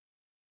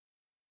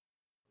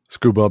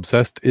Scuba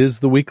Obsessed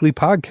is the weekly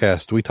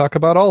podcast. We talk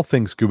about all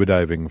things scuba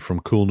diving, from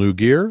cool new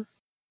gear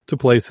to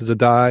places to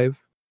dive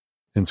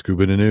and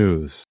scuba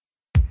news.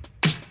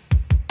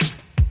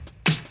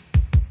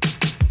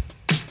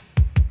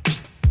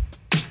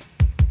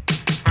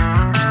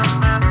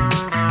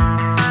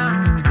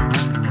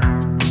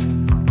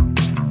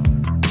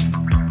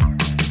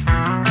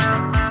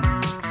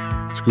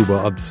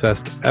 Scuba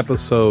Obsessed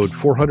episode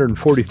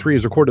 443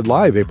 is recorded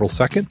live April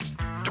 2nd,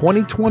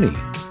 2020.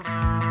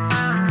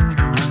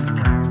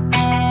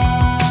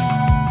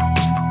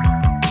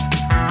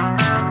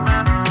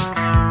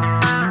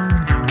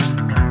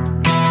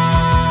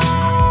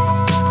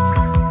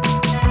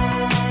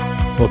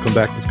 Welcome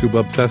back to Scuba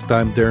Obsessed.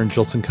 I'm Darren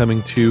Gilson,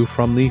 coming to you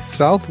from the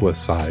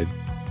southwest side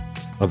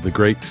of the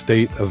great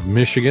state of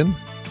Michigan,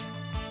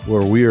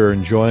 where we are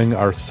enjoying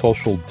our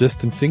social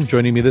distancing.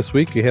 Joining me this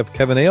week, we have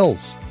Kevin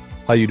Ailes.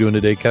 How you doing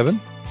today, Kevin?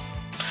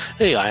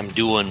 Hey, I'm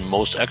doing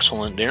most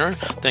excellent, Darren.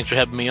 Thanks for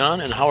having me on.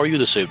 And how are you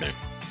this evening?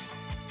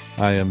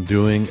 I am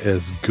doing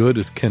as good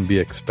as can be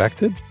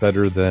expected,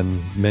 better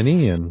than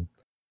many, and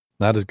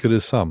not as good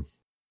as some.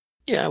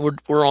 Yeah,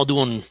 we're all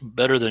doing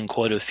better than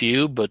quite a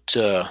few, but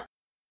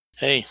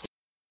hey,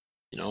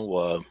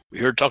 we're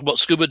here to talk about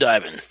scuba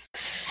diving.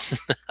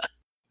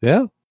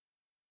 Yeah.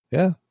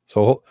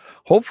 So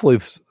hopefully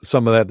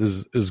some of that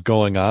is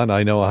going on.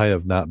 I know I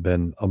have not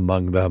been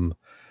among them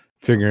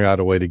figuring out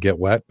a way to get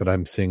wet, but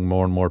I'm seeing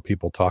more and more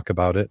people talk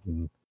about it,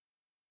 and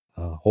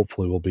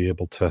hopefully we'll be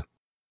able to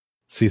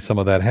see some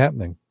of that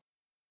happening.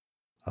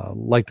 I'd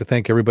like to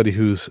thank everybody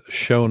who's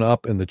shown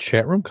up in the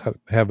chat room.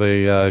 Have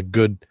a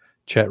good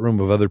chat room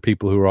of other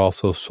people who are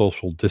also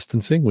social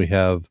distancing. We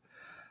have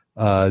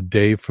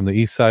Dave from the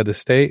east side of the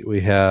state.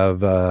 We have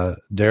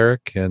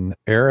Derek and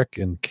Eric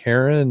and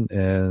Karen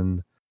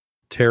and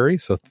Terry.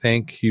 So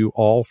thank you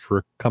all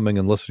for coming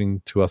and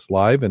listening to us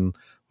live. And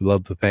we'd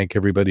love to thank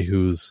everybody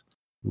who's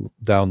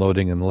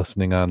downloading and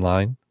listening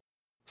online.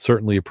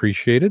 Certainly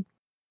appreciated.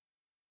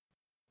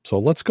 So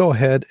let's go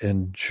ahead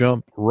and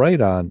jump right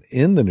on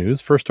in the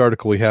news. First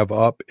article we have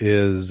up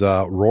is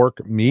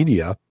Rourke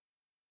Media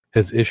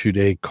has issued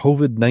a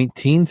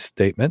COVID-19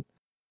 statement.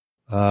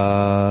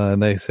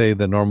 And they say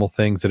the normal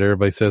things that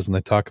everybody says when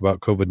they talk about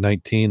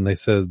COVID-19. They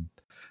said,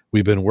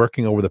 we've been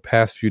working over the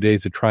past few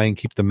days to try and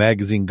keep the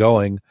magazine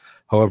going.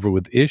 However,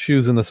 with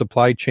issues in the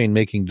supply chain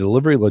making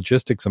delivery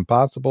logistics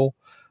impossible,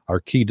 our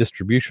key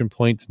distribution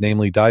points,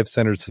 namely dive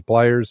centers,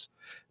 suppliers,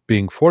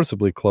 being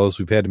forcibly closed,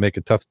 we've had to make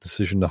a tough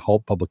decision to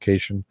halt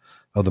publication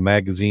of the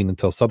magazine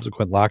until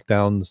subsequent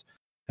lockdowns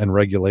and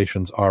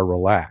regulations are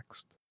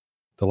relaxed.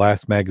 The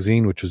last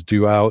magazine, which is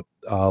due out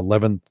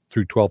 11th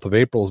through 12th of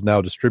April, is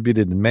now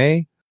distributed in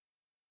May,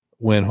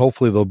 when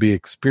hopefully they'll be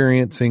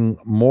experiencing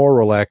more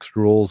relaxed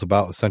rules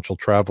about essential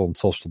travel and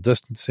social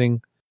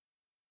distancing.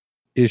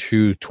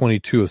 Issue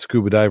 22 of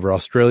Scuba Diver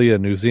Australia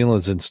and New Zealand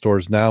is in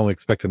stores now. We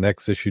expect the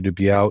next issue to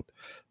be out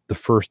the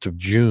 1st of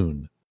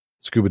June.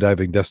 Scuba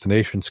diving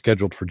destination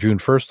scheduled for June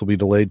 1st will be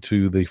delayed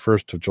to the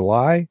 1st of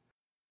July.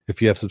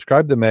 If you have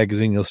subscribed to the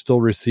magazine, you'll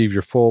still receive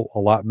your full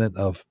allotment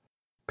of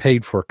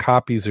paid for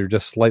copies. They're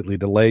just slightly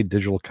delayed.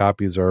 Digital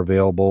copies are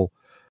available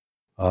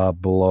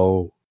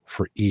below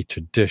for each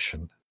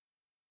edition.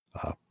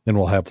 And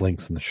we'll have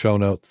links in the show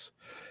notes.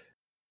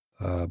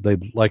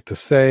 They'd like to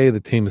say the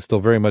team is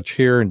still very much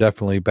here and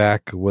definitely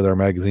back with our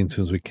magazine as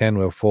soon as we can.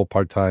 We have full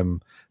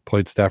part-time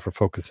employed staff are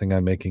focusing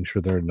on making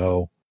sure there are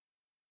no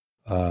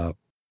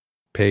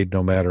paid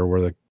no matter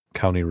where the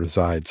county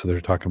resides. So they're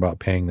talking about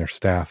paying their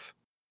staff.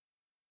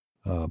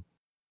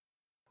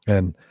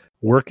 And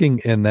working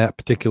in that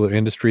particular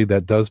industry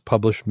that does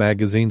publish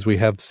magazines, we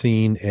have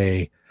seen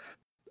a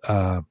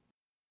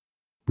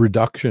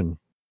reduction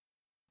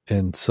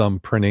in some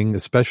printing,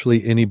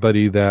 especially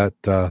anybody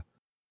that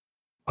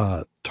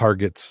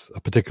targets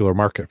a particular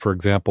market. For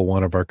example,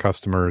 one of our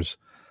customers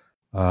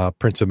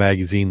prints a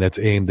magazine that's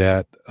aimed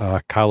at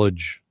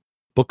college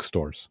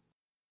bookstores.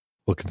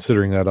 Well,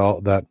 considering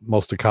that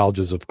most of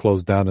colleges have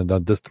closed down and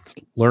done distance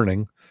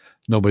learning,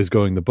 nobody's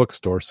going to the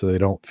bookstore, so they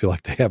don't feel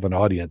like they have an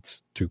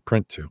audience to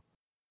print to.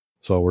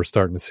 So we're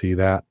starting to see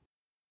that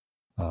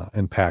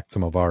impact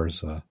some of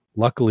ours.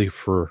 Luckily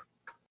for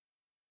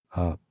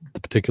the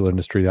particular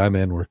industry I'm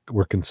in,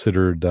 we're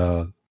considered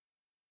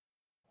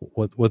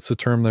what's the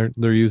term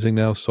they're using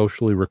now?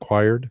 Socially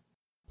required?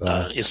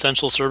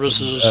 Essential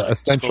services.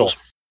 Essential.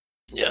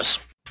 Yes.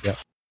 Yeah.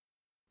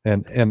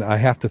 And I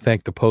have to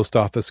thank the post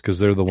office because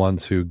they're the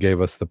ones who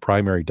gave us the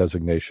primary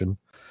designation.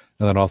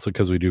 And then also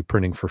because we do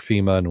printing for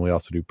FEMA and we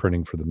also do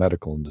printing for the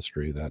medical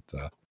industry, that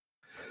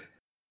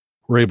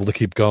we're able to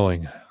keep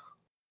going.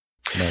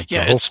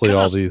 Yeah, hopefully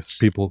all these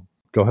people...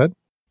 Go ahead.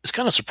 It's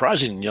kind of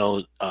surprising,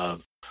 an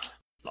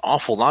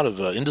awful lot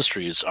of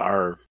industries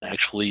are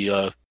actually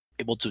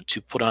able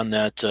to put on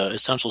that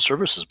essential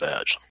services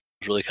badge.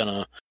 It's really kind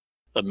of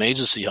amazed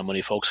to see how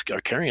many folks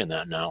are carrying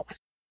that now.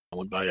 I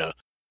went by a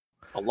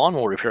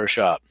lawnmower repair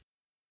shop.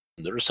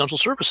 They're essential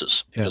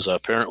services because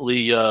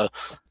apparently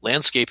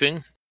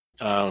landscaping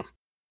fell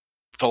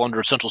under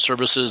essential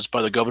services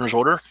by the governor's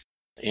order.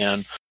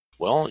 And,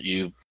 well,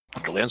 you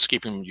Your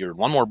landscaping, your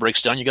lawnmower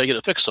breaks down, you got to get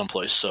it fixed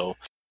someplace. So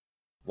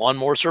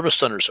lawnmower service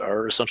centers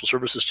are essential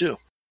services too.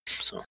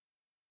 So,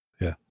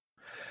 yeah.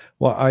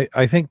 Well,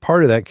 I think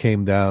part of that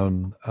came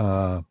down,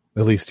 at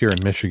least here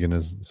in Michigan,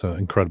 is so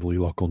incredibly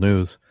local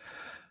news,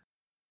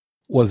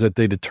 was that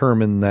they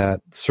determined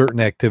that certain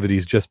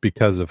activities, just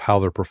because of how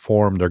they're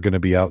performed, are going to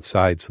be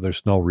outside. So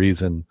there's no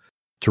reason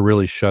to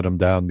really shut them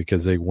down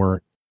because they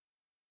weren't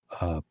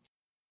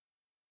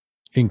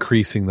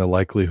increasing the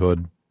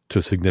likelihood to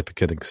a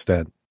significant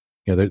extent.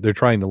 You know, they're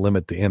trying to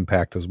limit the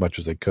impact as much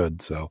as they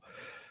could. So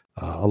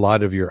a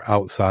lot of your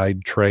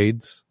outside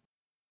trades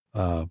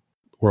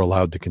were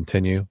allowed to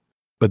continue.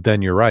 But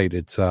then you're right.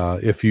 It's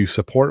if you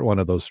support one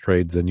of those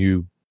trades, then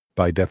you,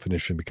 by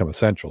definition, become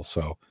essential.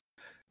 So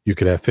you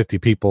could have 50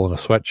 people in a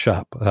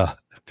sweatshop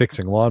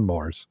fixing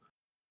lawnmowers,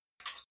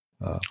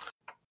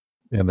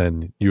 and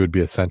then you would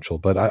be essential.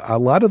 But a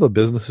lot of the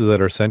businesses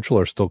that are essential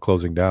are still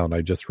closing down.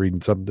 I just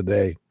reading something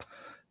today.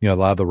 You know, a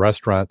lot of the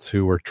restaurants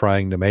who were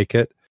trying to make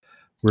it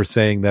were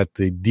saying that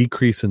the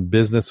decrease in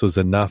business was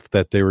enough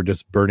that they were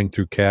just burning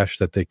through cash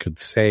that they could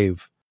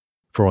save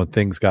for when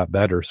things got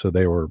better. So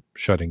they were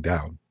shutting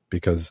down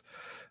because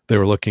they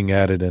were looking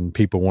at it and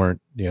people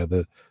weren't, you know,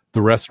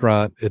 the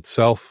restaurant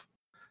itself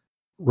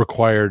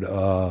required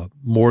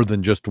more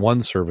than just one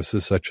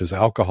services such as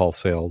alcohol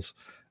sales.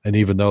 And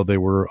even though they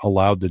were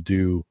allowed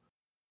to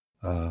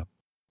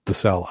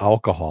sell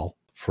alcohol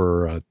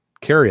for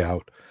carry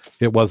out,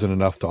 it wasn't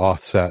enough to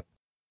offset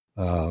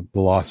the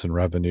loss in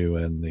revenue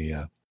and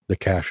the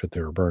cash that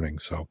they were burning.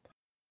 So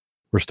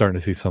we're starting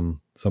to see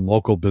some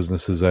local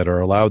businesses that are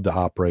allowed to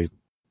operate,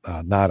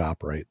 not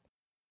operate.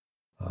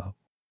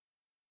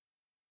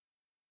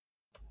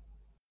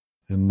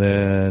 And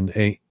then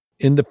a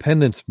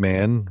Independence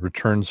man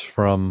returns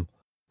from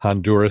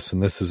Honduras,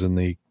 and this is in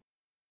the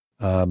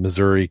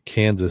Missouri,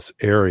 Kansas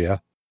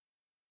area.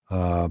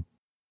 An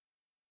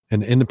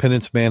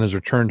Independence man has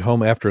returned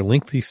home after a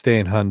lengthy stay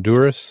in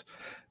Honduras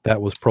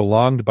that was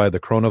prolonged by the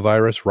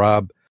coronavirus.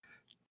 Rob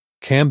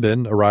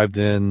Cambin arrived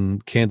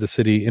in Kansas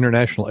City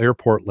International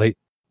Airport late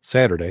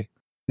Saturday,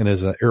 and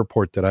is an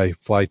airport that I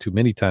fly to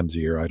many times a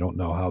year. I don't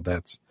know how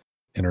that's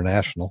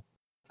international.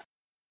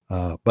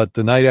 But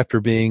the night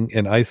after being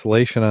in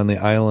isolation on the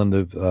island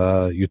of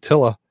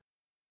Utila,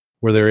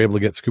 where they were able to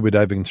get scuba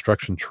diving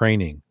instruction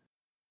training,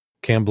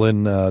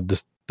 Camblin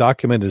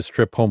documented his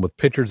trip home with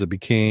pictures that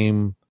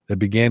began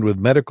with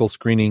medical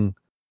screening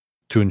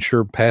to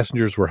ensure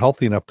passengers were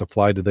healthy enough to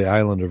fly to the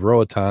island of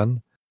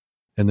Roatan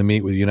and to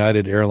meet with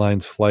United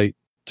Airlines flight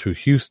to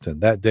Houston.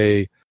 That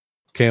day,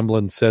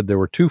 Camblin said there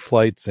were 2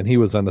 flights, and he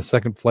was on the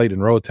second flight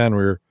in Roatan.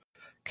 We were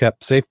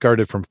kept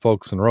safeguarded from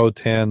folks in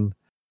Roatan,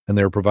 and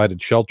they were provided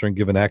shelter and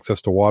given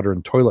access to water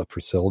and toilet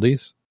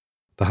facilities.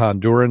 The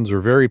Hondurans were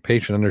very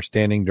patient and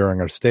understanding during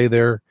our stay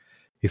there.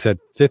 He said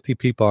 50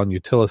 people on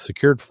Utila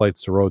secured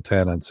flights to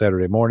Roatan on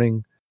Saturday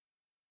morning.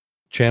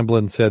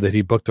 Chamblin said that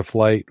he booked a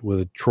flight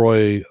with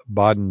Troy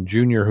Bodden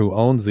Jr., who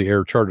owns the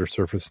air charter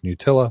service in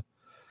Utila.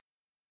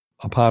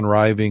 Upon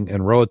arriving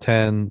in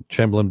Roatan,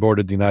 Chamblin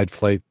boarded the United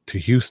flight to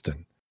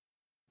Houston.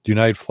 The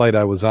United flight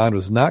I was on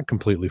was not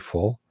completely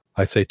full.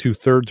 I say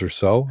 2/3 or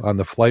so. On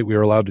the flight, we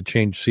were allowed to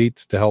change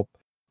seats to help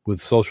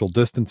with social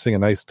distancing, a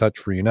nice touch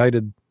for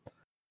United.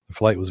 The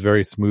flight was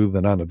very smooth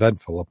and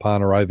uneventful.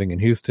 Upon arriving in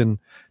Houston,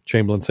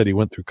 Chamberlain said he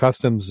went through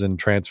customs and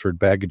transferred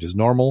baggage as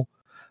normal.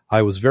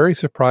 I was very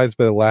surprised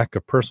by the lack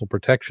of personal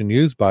protection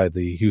used by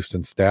the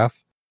Houston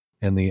staff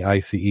and the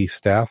ICE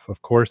staff.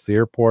 Of course, the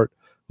airport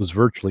was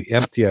virtually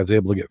empty. I was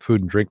able to get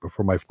food and drink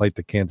before my flight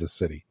to Kansas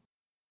City.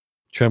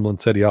 Chamberlain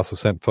said he also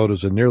sent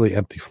photos of a nearly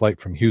empty flight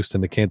from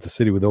Houston to Kansas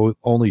City with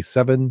only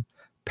 7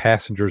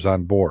 passengers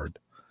on board.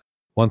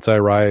 Once I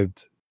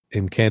arrived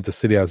in Kansas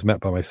City, I was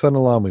met by my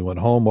son-in-law, and we went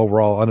home.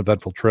 Overall,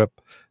 uneventful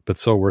trip, but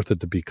so worth it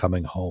to be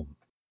coming home.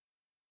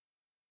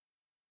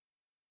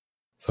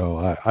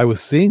 So I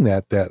was seeing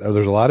that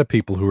there's a lot of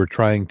people who are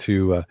trying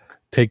to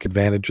take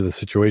advantage of the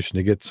situation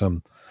to get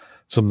some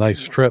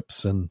nice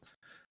trips, and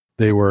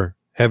they were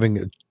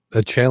having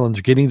a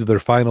challenge getting to their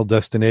final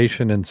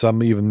destination, and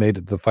some even made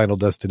it to the final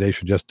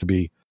destination just to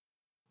be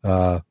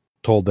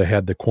told they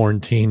had to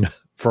quarantine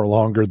for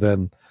longer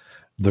than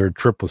their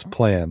trip was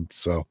planned.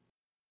 So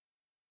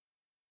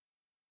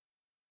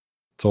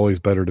it's always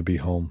better to be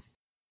home.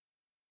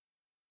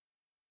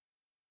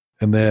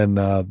 And then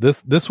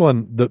this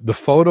one, the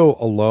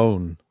photo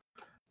alone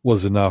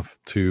was enough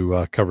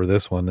to cover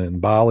this one. In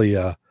Bali,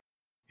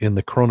 in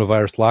the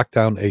coronavirus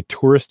lockdown, a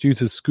tourist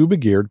uses scuba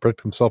gear to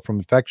protect himself from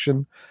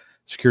infection.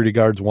 Security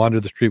guards wander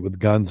the street with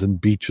guns,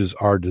 and beaches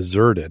are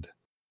deserted.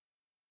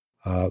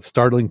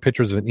 Startling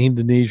pictures of an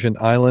Indonesian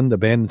island,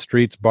 abandoned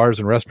streets, bars,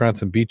 and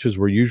restaurants and beaches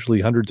where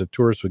usually hundreds of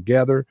tourists would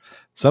gather.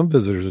 Some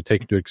visitors are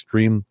taken to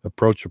extreme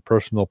approach of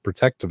personal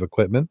protective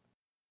equipment,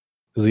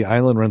 as the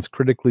island runs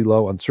critically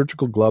low on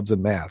surgical gloves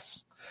and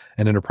masks.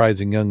 An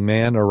enterprising young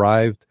man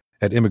arrived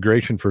at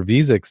immigration for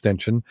visa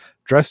extension,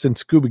 dressed in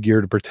scuba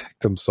gear to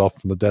protect himself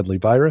from the deadly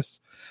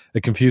virus. A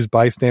confused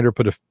bystander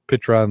put a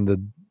picture on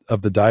the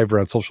of the diver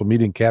on social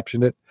media and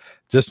captioned it,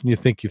 "Just when you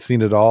think you've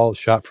seen it all,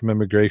 shot from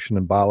immigration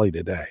in Bali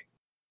today."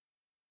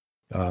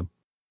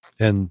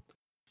 And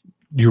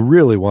you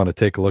really want to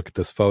take a look at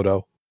this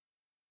photo.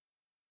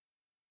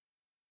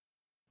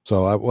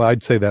 So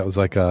I'd say that was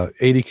like a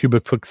 80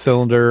 cubic foot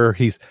cylinder.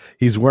 He's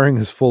wearing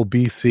his full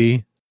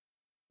BC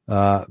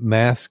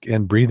mask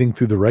and breathing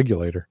through the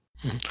regulator.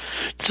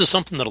 This is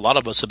something that a lot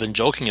of us have been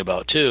joking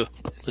about too.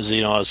 Is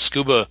a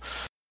scuba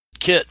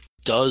kit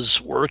does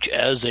work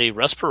as a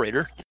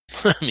respirator.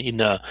 I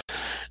mean,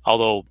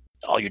 although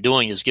all you're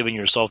doing is giving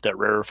yourself that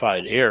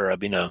rarefied air. I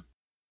mean,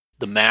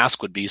 the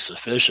mask would be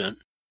sufficient.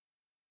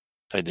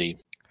 Yeah,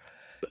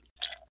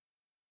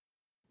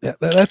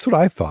 that's what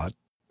I thought.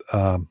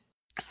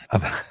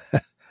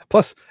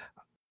 Plus,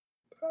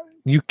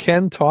 you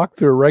can talk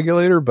through a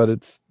regulator, but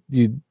it's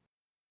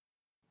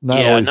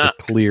not always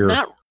clear.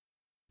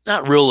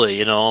 Not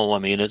really. I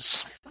mean,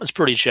 it's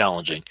pretty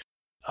challenging.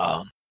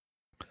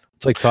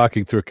 It's like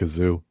talking through a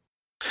kazoo.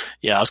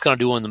 Yeah, I was kind of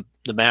doing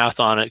the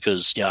math on it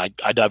because I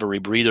dive a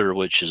rebreather,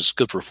 which is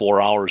good for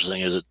 4 hours. The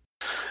thing is,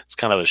 it's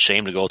kind of a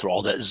shame to go through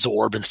all that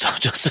Zorb and stuff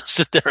just to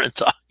sit there and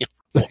talk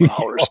for 4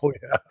 hours. Oh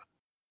yeah.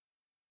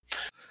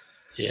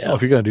 Yeah. Well,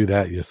 if you're going to do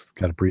that, you just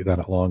got to breathe on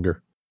it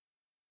longer.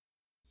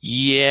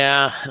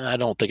 Yeah, I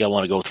don't think I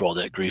want to go through all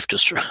that grief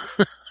just for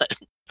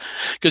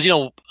because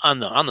on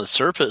the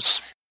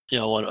surface,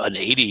 an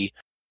 80,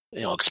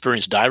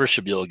 experienced diver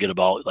should be able to get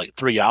about like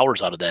 3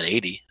 hours out of that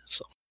 80.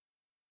 So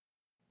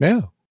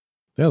yeah,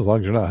 as long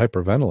as you're not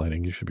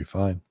hyperventilating, you should be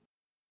fine.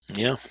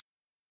 Yeah.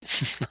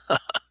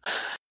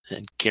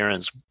 And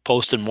Karen's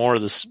posting more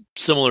of this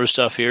similar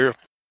stuff here.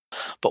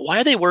 But why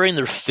are they wearing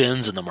their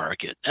fins in the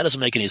market? That doesn't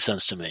make any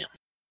sense to me.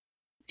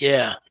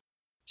 Yeah,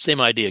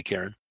 same idea,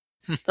 Karen.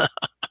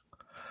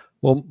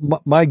 Well,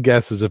 my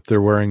guess is if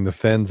they're wearing the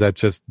fins, that's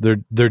just they're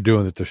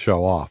doing it to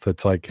show off.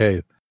 It's like,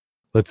 hey,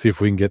 let's see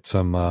if we can get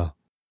some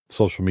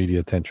social media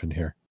attention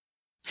here.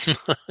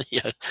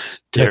 Yeah,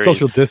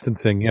 social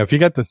distancing. If you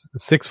got the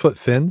 6 foot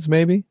fins,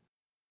 maybe.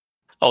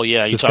 Oh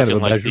yeah, you're talking kind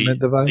of like the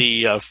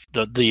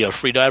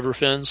freediver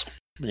fins.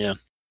 Yeah,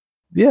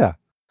 yeah,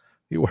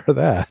 you wear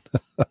that.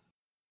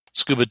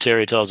 Scuba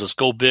Terry tells us,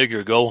 "Go big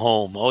or go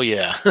home." Oh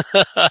yeah,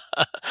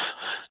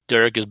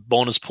 Derek is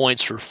bonus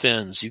points for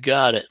fins. You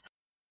got it,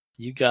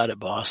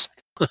 boss.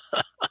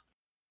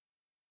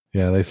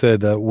 Yeah, they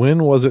said,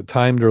 when was it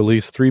time to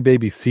release 3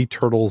 baby sea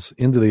turtles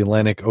into the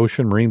Atlantic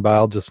Ocean? Marine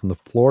biologists from the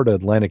Florida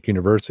Atlantic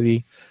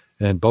University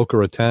and Boca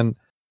Raton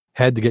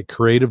had to get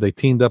creative. They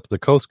teamed up with the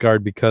Coast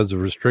Guard because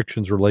of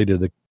restrictions related to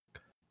the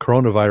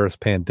coronavirus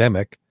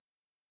pandemic.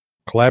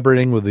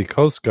 Collaborating with the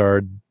Coast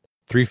Guard,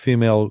 3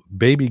 female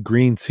baby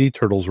green sea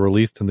turtles were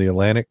released in the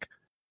Atlantic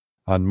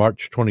on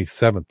March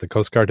 27th. The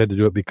Coast Guard had to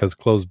do it because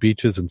closed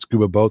beaches and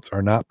scuba boats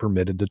are not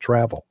permitted to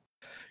travel.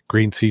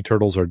 Green sea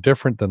turtles are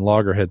different than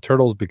loggerhead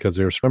turtles because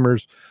they're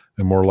swimmers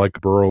and more like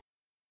burrow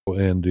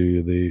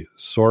into the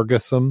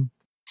sorghum,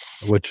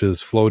 which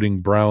is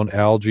floating brown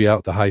algae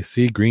out to high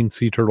sea. Green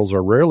sea turtles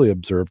are rarely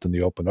observed in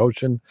the open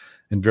ocean,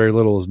 and very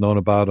little is known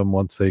about them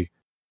once they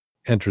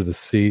enter the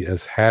sea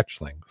as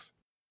hatchlings,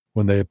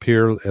 when they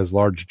appear as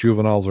large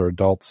juveniles or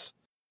adults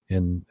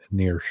in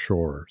near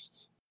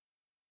shores.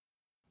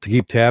 To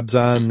keep tabs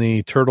on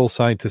the turtle,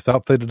 scientists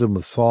outfitted them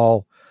with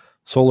small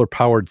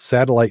solar-powered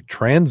satellite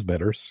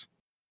transmitters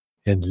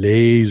and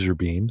laser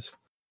beams.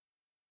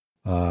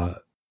 No,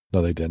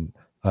 they didn't.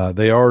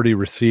 They already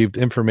received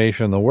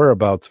information on the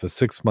whereabouts of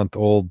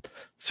 6-month-old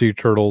sea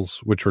turtles,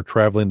 which were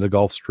traveling the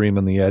Gulf Stream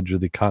on the edge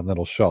of the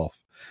continental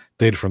shelf.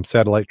 Data from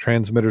satellite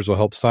transmitters will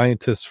help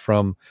scientists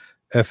from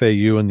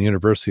FAU and the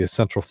University of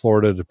Central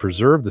Florida to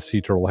preserve the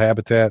sea turtle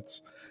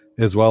habitats,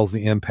 as well as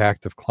the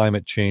impact of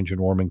climate change and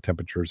warming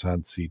temperatures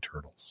on sea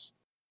turtles.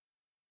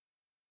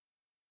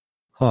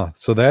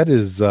 So that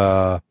is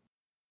down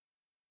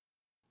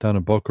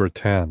in Boca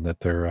Raton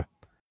that they're,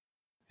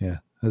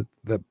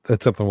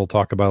 that's something we'll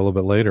talk about a little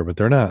bit later. But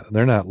they're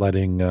not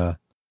letting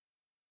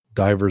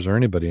divers or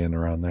anybody in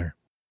around there.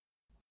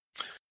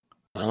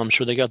 I'm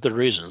sure they got their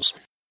reasons.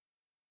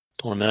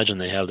 Don't imagine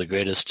they have the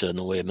greatest in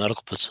the way of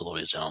medical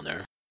facilities down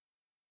there.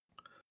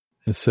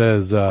 It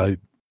says,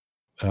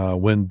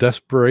 when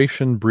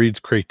desperation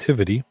breeds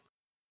creativity,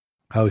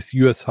 how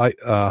U.S.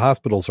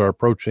 hospitals are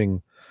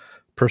approaching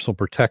personal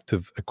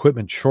protective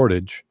equipment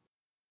shortage.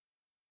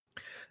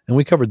 And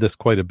we covered this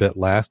quite a bit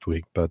last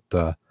week, but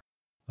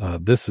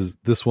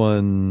this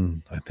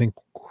one, I think,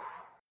 I'm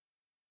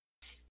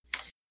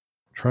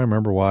trying to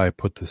remember why I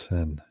put this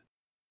in.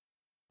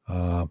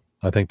 I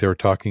think they were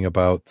talking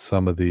about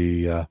some of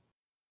the, I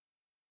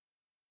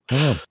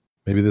don't know,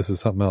 maybe this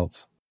is something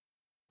else.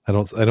 I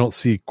don't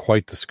see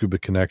quite the scuba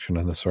connection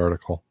on this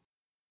article.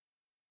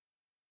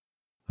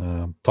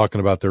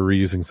 Talking about they're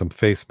reusing some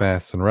face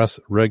masks and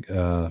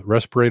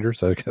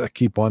respirators. I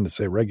keep wanting to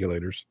say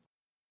regulators.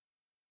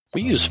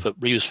 We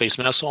reuse face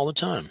masks all the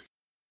time.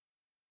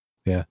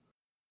 Yeah.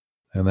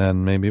 And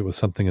then maybe it was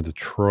something in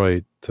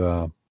Detroit,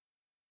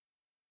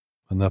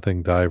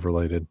 nothing dive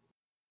related.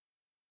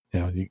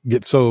 You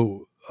get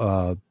so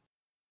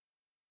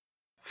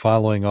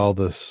following all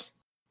this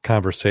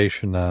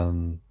conversation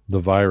on the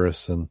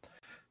virus, and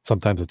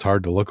sometimes it's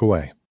hard to look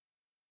away.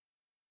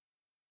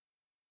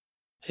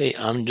 Hey,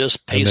 I'm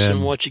just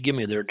pasting what you give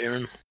me there,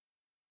 Darren.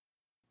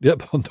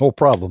 Yep, no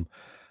problem.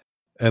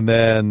 And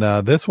then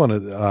this one,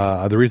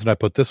 the reason I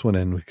put this one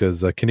in,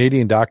 because a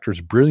Canadian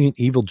doctor's brilliant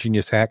evil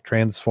genius hack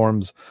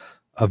transforms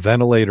a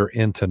ventilator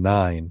into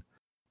 9.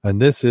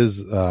 And this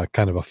is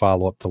kind of a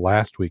follow-up to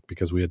last week,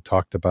 because we had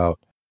talked about,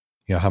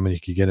 how many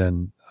you could get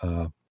in,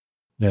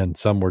 and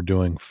some were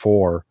doing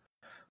 4.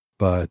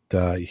 But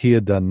he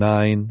had done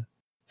 9.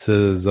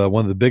 Says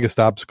one of the biggest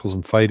obstacles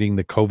in fighting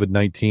the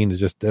COVID-19 is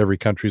just every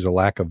country's a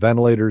lack of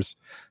ventilators.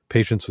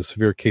 Patients with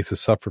severe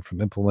cases suffer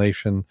from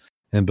inflammation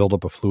and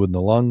buildup of fluid in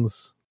the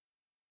lungs.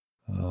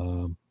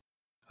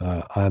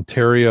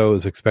 Ontario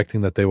is expecting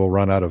that they will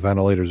run out of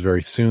ventilators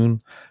very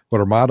soon. What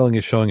our modeling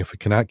is showing, if we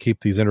cannot keep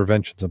these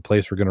interventions in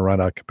place, we're going to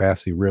run out of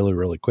capacity really,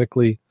 really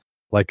quickly,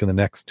 like in the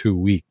next 2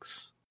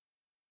 weeks.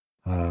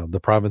 The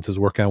province is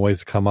working on ways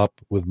to come up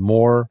with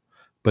more,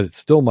 but it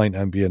still might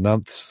not be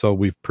enough. So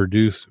we've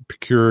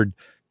procured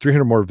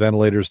 300 more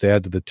ventilators to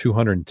add to the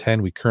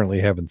 210 we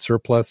currently have in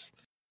surplus,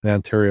 the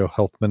Ontario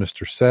Health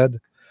Minister said.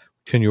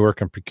 Continue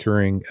work on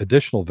procuring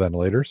additional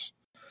ventilators.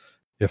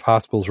 If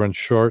hospitals run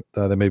short,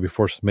 they may be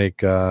forced to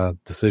make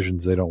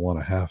decisions they don't want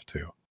to have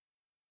to.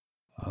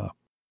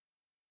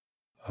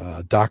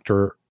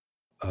 Dr.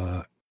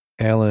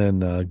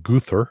 Alan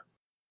Guther,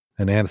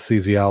 an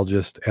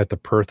anesthesiologist at the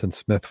Perth and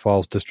Smith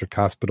Falls District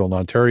Hospital in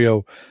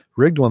Ontario,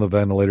 rigged one of the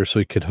ventilators so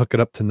he could hook it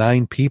up to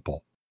 9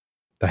 people.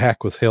 The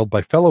hack was hailed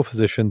by fellow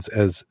physicians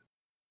as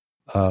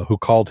who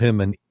called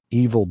him an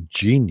evil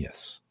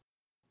genius.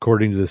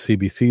 According to the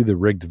CBC, the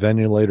rigged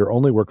ventilator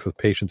only works with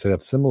patients that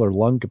have similar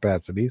lung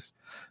capacities.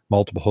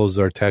 Multiple hoses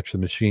are attached to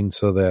the machine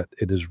so that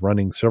it is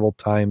running several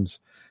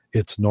times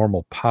its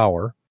normal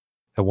power.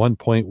 At one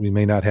point, we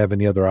may not have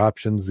any other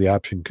options. The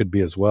option could be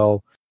as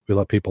well, we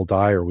let people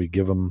die or we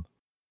give them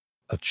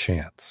a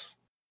chance.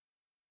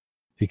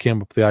 He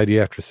came up with the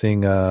idea after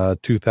seeing a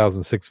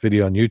 2006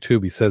 video on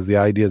YouTube. He says the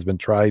idea has been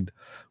tried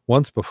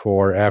once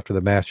before after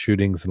the mass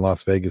shootings in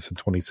Las Vegas in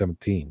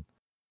 2017.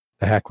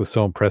 The hack was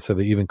so impressive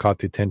it even caught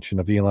the attention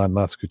of Elon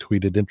Musk, who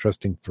tweeted,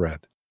 "Interesting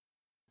thread."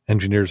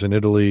 Engineers in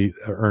Italy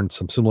earned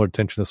some similar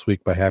attention this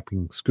week by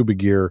hacking Scuba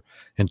gear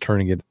and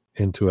turning it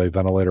into a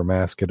ventilator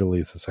mask. Italy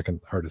is the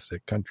second hardest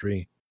hit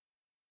country.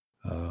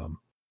 And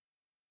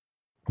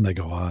they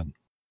go on.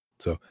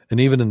 So,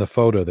 and even in the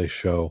photo, they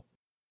show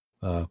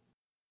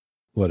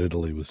what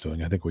Italy was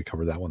doing. I think we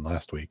covered that one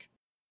last week.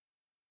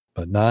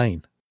 But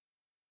 9.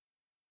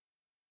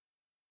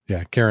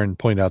 Yeah, Karen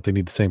pointed out they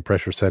need the same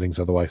pressure settings,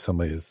 otherwise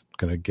somebody is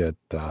going to get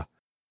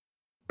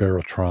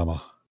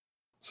barotrauma.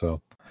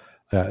 So,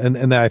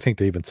 and I think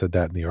they even said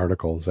that in the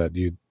articles, that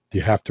you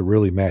have to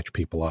really match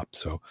people up.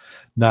 So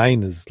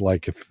 9 is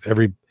like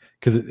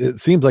because it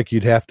seems like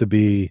you'd have to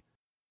be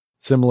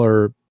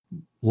similar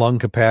lung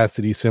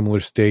capacity,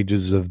 similar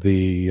stages of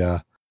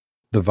the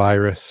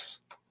virus,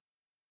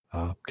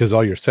 because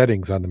all your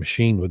settings on the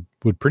machine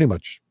would pretty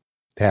much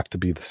have to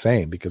be the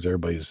same because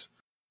everybody's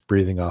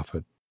breathing off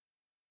it.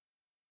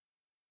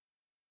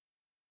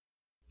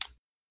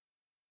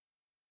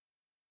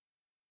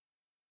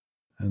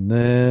 And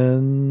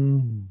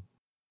then,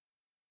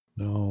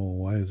 no,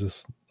 why is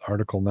this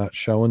article not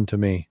showing to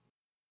me?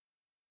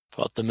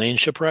 About the main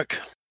shipwreck?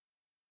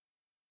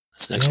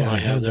 That's the next one I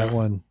have there. That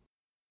one.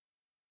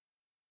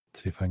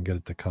 Let's see if I can get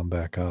it to come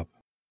back up.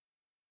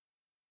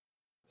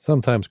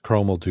 Sometimes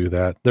Chrome will do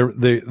that.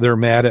 They're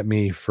mad at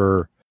me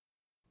for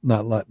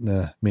not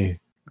letting me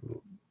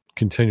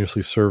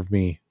continuously serve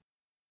me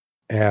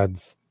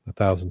ads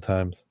 1,000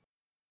 times.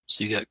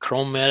 So you got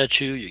Chrome mad at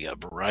you. You got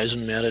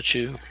Verizon mad at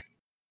you.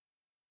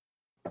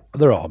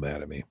 They're all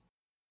mad at me.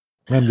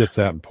 I'm just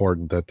that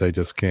important that they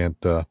just can't.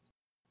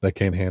 They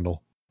can't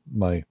handle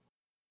my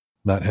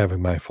not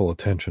having my full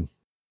attention.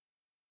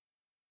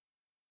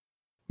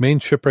 Main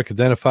shipwreck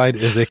identified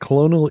as a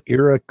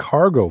colonial-era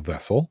cargo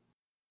vessel.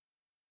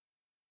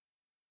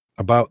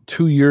 About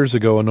 2 years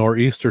ago, a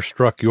nor'easter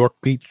struck York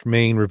Beach,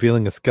 Maine,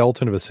 revealing a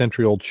skeleton of a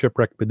century-old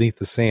shipwreck beneath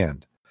the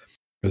sand.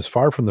 It was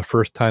far from the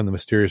first time the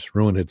mysterious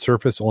ruin had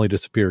surfaced, only to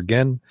disappear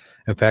again.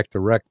 In fact, the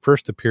wreck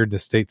first appeared in the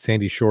state's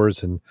sandy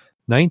shores in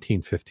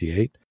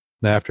 1958.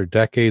 Now, after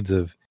decades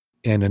of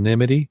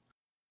anonymity,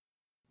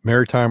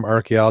 maritime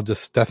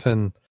archaeologist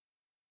Stefan,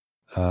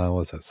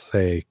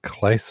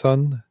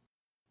 Clayson,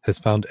 has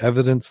found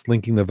evidence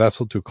linking the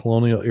vessel to a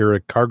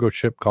colonial-era cargo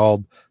ship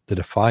called the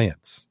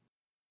Defiance.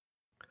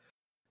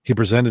 He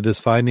presented his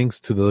findings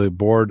to the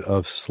Board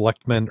of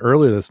Selectmen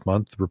earlier this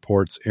month,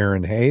 reports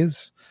Aaron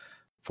Hayes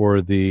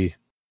for the,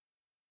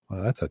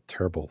 that's a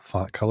terrible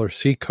font color,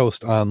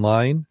 Seacoast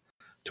Online.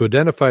 To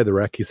identify the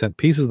wreck, he sent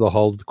pieces of the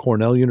hull to the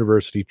Cornell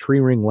University Tree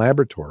Ring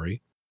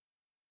Laboratory,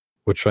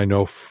 which I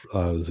know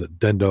is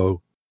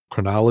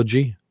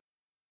dendrochronology.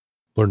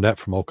 Learned that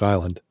from Oak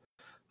Island,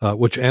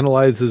 which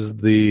analyzes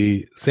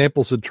the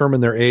samples to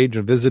determine their age,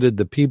 and visited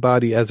the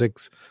Peabody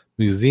Essex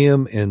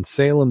Museum in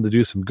Salem to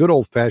do some good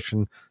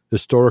old-fashioned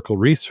historical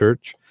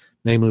research.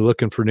 namely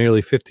looking for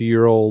nearly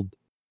 50-year-old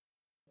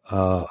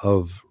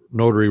of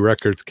notary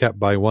records kept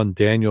by one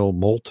Daniel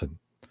Moulton.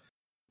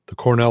 The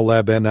Cornell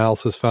lab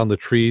analysis found the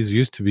trees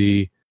used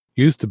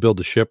to build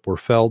the ship were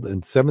felled in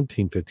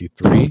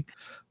 1753,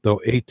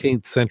 though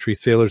 18th century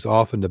sailors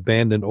often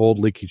abandoned old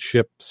leaky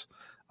ships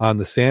on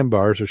the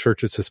sandbars.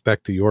 Researchers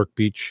suspect the York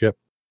Beach ship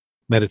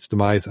met its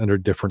demise under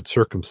different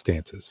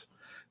circumstances.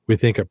 We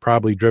think it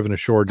probably driven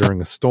ashore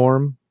during a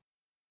storm,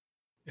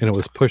 and it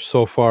was pushed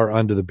so far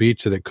onto the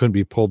beach that it couldn't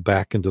be pulled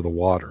back into the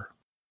water.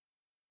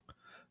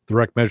 The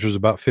wreck measures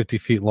about 50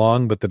 feet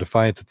long, but the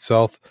Defiance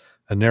itself,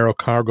 a narrow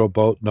cargo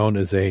boat known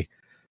as a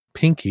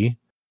Pinky,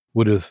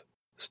 would have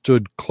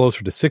stood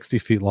closer to 60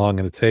 feet long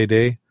in its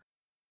heyday.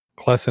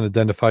 Klesson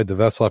identified the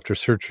vessel after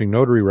searching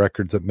notary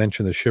records that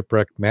mentioned the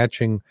shipwreck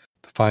matching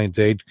Defiant's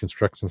age,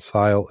 construction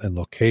style, and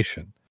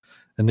location.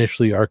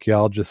 Initially,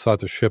 archaeologists thought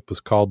the ship was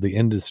called the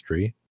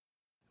Industry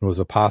and was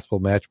a possible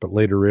match, but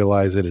later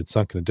realized it had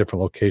sunk in a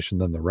different location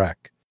than the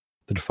wreck.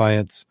 The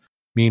Defiance,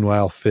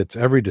 meanwhile, fits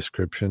every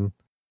description.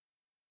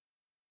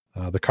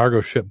 The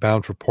cargo ship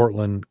bound for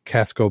Portland,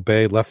 Casco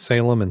Bay, left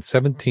Salem in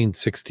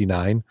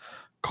 1769,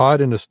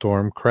 caught in a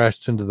storm,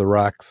 crashed into the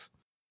rocks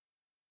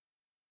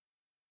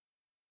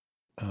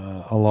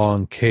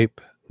along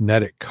Cape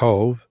Nettic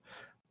Cove.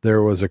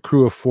 There was a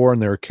crew of 4,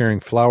 and they were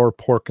carrying flour,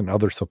 pork, and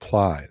other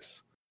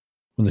supplies.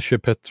 When the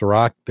ship hit the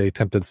rock, they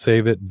attempted to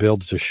save it,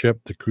 bilged the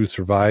ship. The crew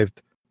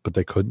survived, but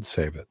they couldn't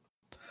save it.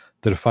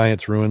 The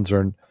Defiance ruins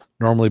are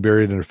normally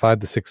buried under 5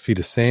 to 6 feet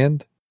of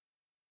sand.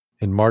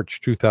 In March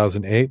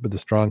 2008, but the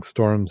strong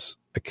storms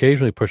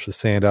occasionally pushed the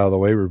sand out of the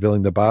way,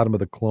 revealing the bottom of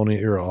the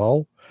colonial-era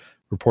hull.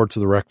 Reports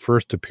of the wreck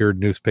first appeared in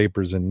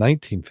newspapers in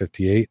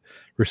 1958,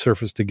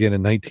 resurfaced again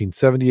in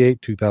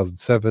 1978,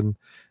 2007,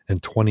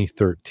 and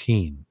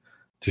 2013.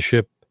 The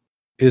ship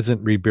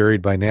isn't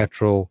reburied by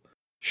natural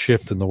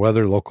shift in the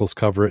weather. Locals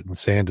cover it in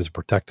sand as a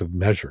protective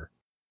measure.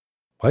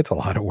 Well, that's a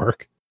lot of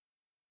work.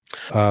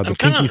 The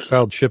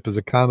Pinky-styled ship is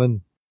a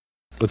common...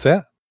 What's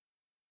that?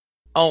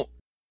 Oh,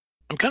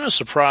 I'm kind of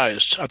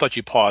surprised. I thought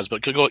you paused,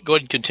 but go ahead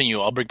and continue.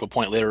 I'll bring up a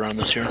point later on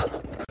this here.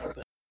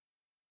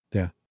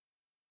 Yeah.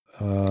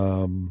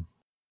 The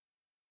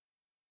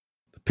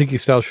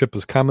Pinky-style ship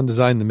was common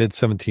design in the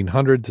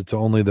mid-1700s. It's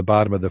only the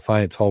bottom of the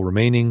Defiance hull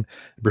remaining.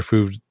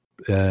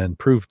 It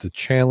proved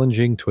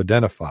challenging to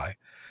identify.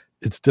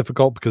 It's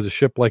difficult because a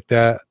ship like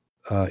that,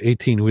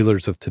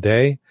 18-wheelers of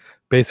today,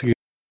 basically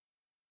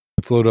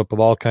it's loaded up with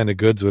all kind of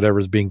goods,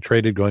 whatever's being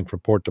traded, going from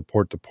port to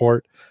port to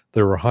port.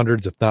 There were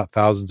hundreds, if not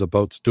thousands, of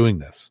boats doing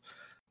this.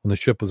 When the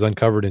ship was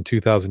uncovered in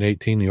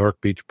 2018, the York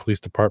Beach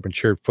Police Department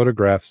shared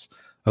photographs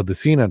of the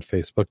scene on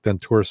Facebook. Then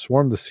tourists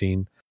swarmed the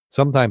scene,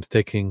 sometimes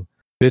taking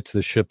bits of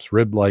the ship's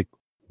rib-like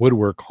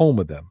woodwork home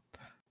with them.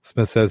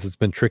 Smith says it's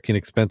been tricky and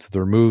expensive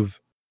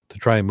to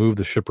try and move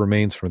the ship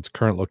remains from its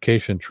current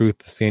location. In truth,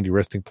 the sandy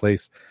resting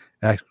place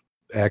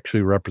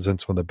actually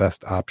represents one of the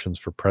best options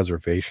for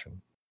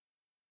preservation.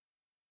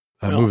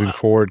 Moving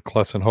forward,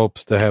 Klesson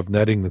hopes to have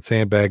netting and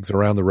sandbags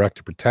around the wreck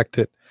to protect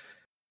it.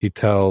 He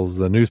tells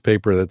the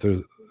newspaper that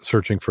they're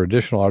searching for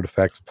additional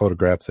artifacts and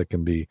photographs that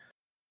can be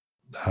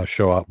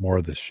show out more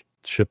of the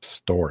ship's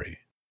story.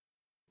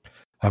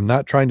 I'm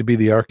not trying to be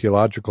the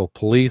archaeological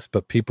police,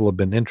 but people have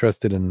been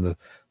interested in the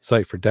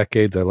site for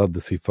decades. I love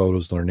to see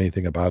photos, learn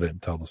anything about it,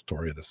 and tell the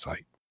story of the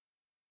site.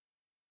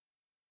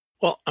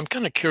 Well, I'm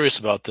kind of curious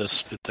about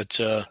this,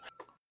 that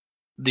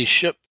the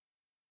ship,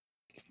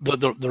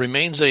 the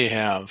remains they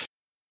have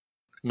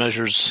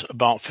measures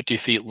about 50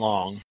 feet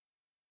long,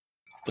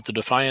 but the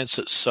Defiance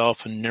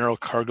itself, a narrow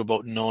cargo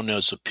boat known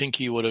as a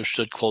Pinky, would have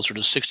stood closer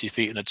to 60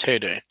 feet in its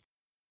heyday.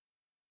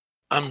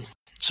 I'm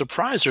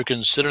surprised they're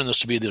considering this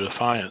to be the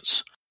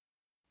Defiance,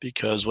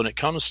 because when it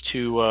comes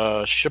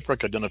to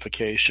shipwreck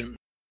identification,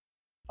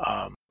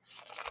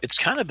 it's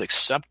kind of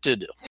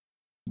accepted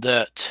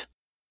that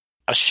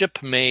a ship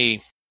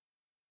the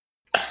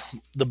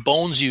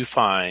bones you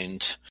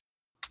find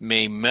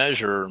may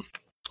measure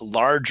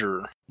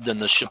larger than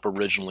the ship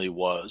originally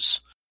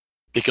was,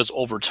 because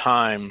over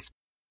time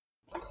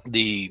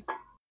the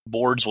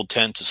boards will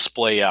tend to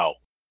splay out.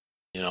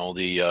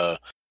 The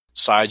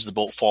sides of the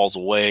boat falls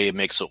away, it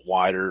makes it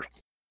wider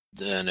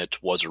than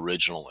it was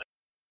originally.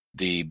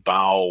 The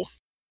bow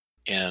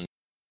and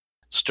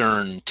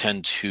stern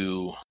tend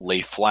to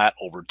lay flat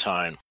over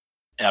time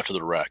after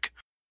the wreck.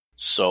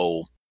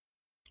 So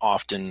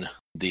often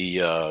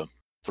the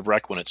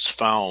wreck, when it's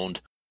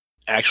found,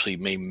 actually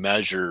may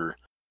measure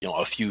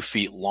a few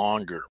feet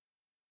longer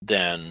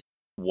than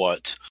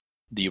what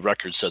the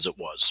record says it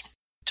was,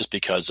 just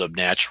because of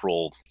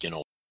natural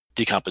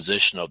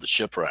decomposition of the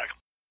shipwreck.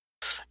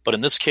 But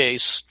in this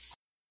case,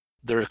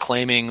 they're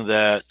claiming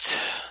that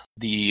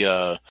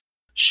the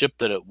ship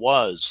that it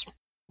was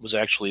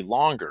actually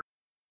longer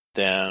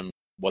than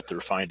what they're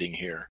finding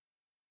here.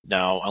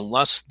 Now,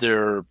 unless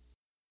they're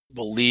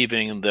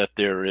believing that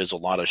there is a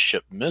lot of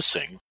ship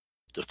missing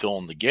to fill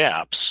in the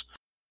gaps,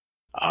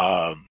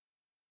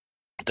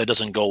 that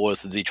doesn't go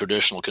with the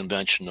traditional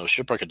convention of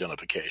shipwreck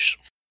identification.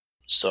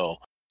 So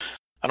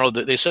I know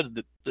that they said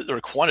that there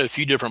are quite a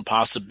few different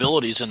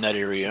possibilities in that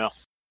area.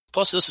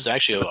 Plus, this is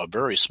actually a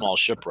very small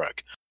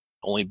shipwreck,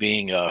 only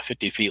being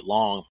 50 feet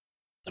long.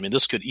 I mean,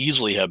 this could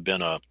easily have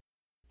been a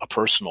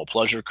personal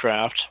pleasure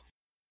craft.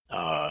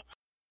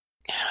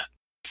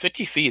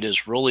 50 feet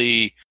is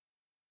really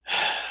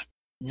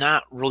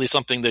not really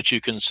something that you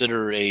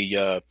consider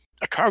a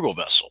cargo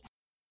vessel.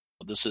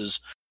 This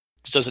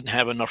doesn't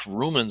have enough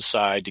room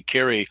inside to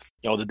carry.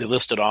 They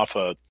listed off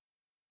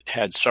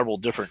had several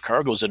different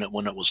cargoes in it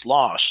when it was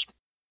lost.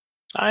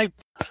 I'm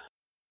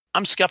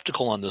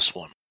skeptical on this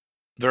one.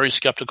 Very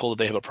skeptical that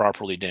they have it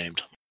properly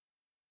named.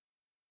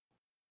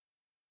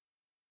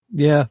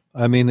 Yeah,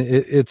 I mean,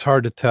 it's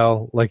hard to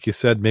tell. Like you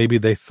said, maybe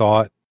they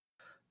thought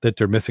that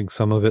they're missing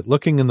some of it.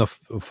 Looking in the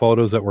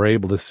photos that we're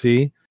able to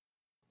see,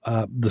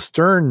 the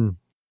stern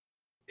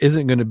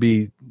isn't going to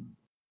be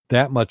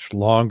that much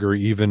longer,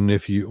 even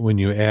when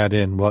you add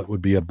in what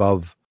would be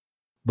above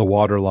the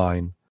water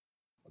line.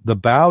 The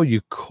bow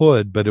you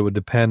could, but it would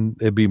depend.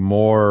 It'd be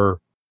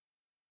more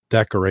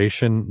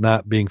decoration.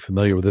 Not being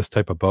familiar with this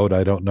type of boat,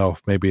 I don't know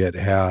if maybe it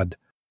had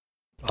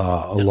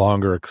a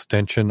longer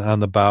extension on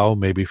the bow,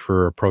 maybe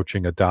for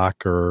approaching a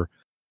dock, or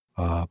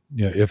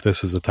if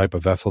this is a type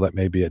of vessel that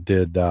maybe it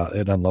did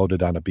it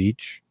unloaded on a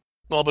beach.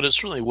 Well, but it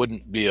certainly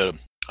wouldn't be an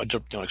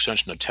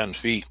extension of 10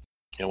 feet.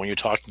 When you're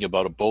talking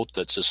about a boat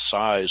that's this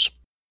size,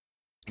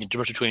 the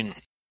difference between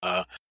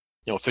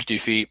 50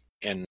 feet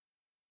and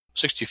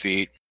 60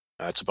 feet,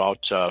 it's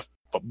about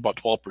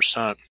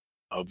 12%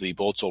 of the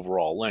boat's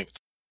overall length.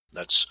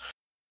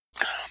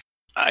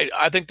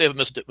 I think they've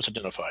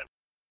misidentified.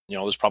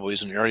 This probably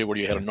is an area where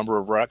you had a number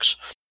of wrecks.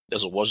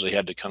 As it was, they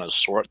had to kind of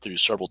sort through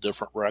several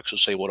different wrecks to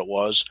say what it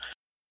was.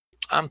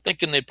 I'm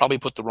thinking they probably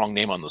put the wrong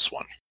name on this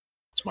one.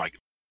 It's my...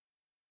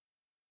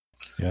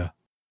 Yeah.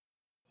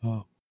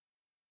 Oh.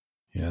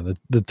 Yeah,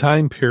 the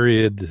time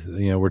period,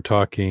 we're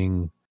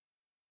talking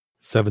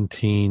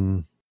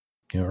 17,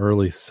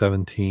 early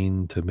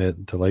 17 to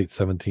mid to late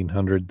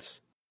 1700s.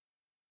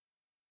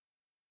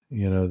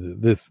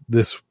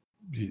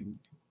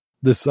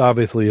 This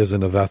obviously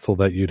isn't a vessel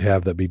that you'd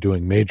have that be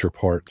doing major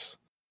ports.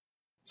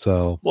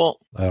 So, well,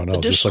 I don't know,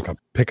 just like a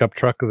pickup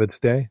truck of its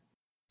day.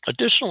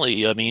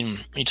 Additionally, I mean,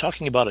 you're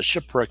talking about a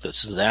shipwreck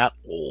that's that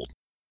old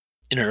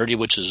in an area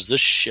which is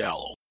this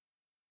shallow.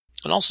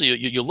 And also,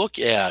 you look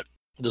at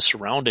the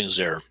surroundings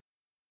there.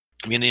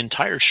 I mean, the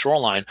entire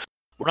shoreline,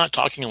 we're not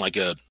talking like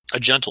a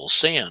gentle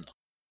sand.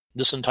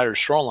 This entire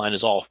shoreline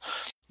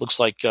looks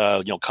like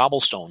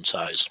cobblestone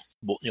size,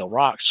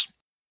 rocks.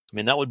 I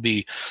mean, that would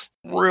be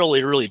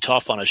really, really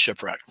tough on a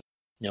shipwreck.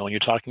 When you're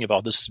talking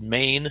about this is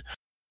Maine,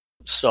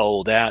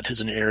 so that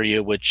is an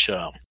area which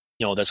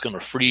that's going to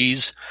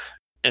freeze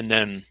and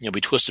then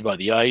be twisted by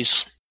the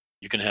ice.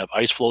 You're going to have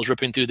ice flows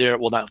ripping through there.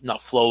 Well,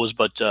 not flows,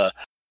 but the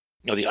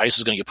ice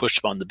is going to get pushed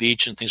up on the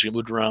beach and things are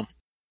going to move around.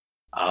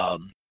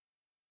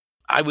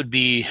 I would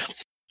be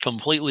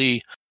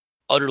completely,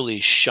 utterly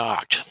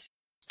shocked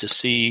to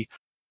see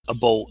a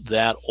boat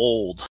that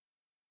old,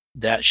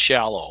 that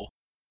shallow,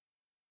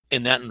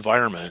 in that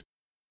environment,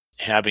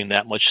 having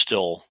that much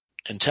still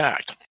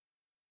intact.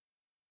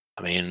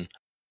 I mean,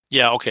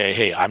 yeah, okay,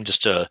 hey, I'm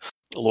just a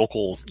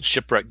local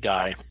shipwreck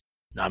guy.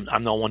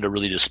 I'm no one to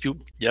really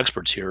dispute the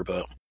experts here,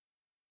 but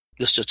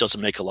this just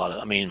doesn't make a lot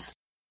of... I mean,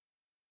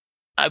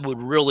 I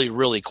would really,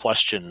 really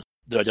question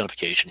the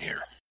identification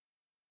here.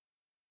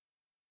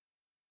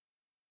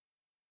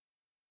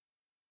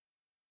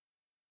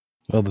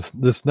 Well,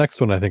 this next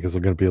one I think is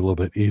going to be a little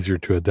bit easier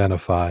to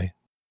identify.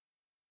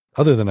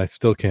 Other than I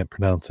still can't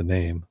pronounce a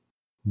name.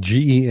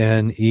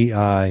 Geneinno.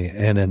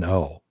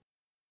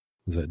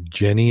 Is it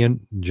Jenny?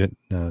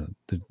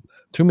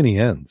 Too many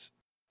N's.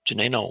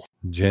 Genino.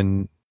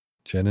 Genino.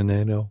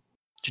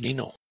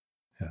 Genino.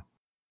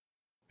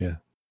 Yeah. Of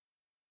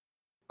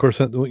course,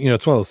 it's one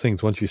of those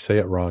things. Once you say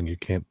it wrong, you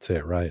can't say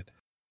it right.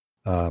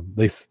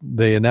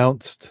 They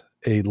announced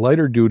a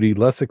lighter duty,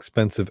 less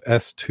expensive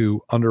S2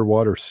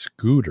 underwater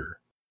scooter.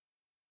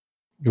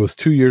 It was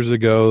 2 years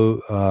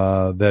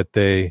ago that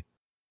they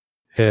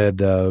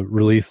had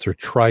released or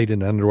tried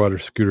an underwater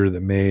scooter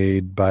that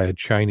made by a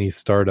Chinese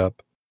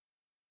startup.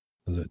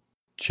 Was it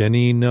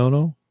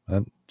Genino?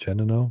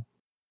 Genino?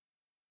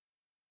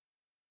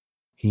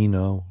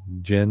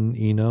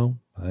 Genino?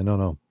 I don't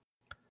know.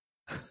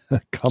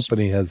 The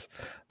company has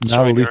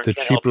now released a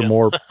cheaper,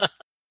 more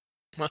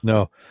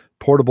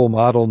portable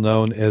model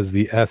known as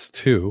the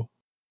S2.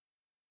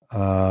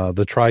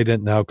 The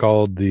Trident, now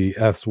called the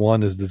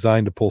S1, is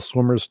designed to pull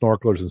swimmers,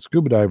 snorkelers, and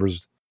scuba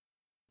divers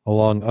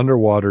along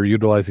underwater,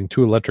 utilizing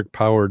 2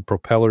 electric-powered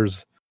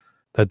propellers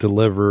that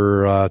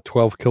deliver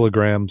 12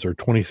 kilograms or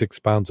 26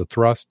 pounds of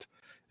thrust.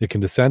 It can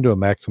descend to a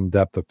maximum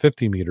depth of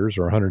 50 meters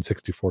or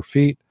 164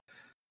 feet,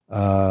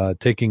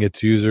 taking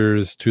its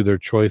users to their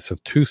choice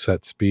of 2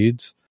 set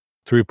speeds,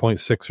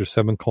 3.6 or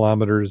 7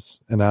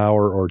 kilometers an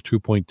hour or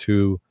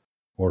 2.2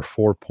 or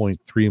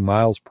 4.3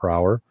 miles per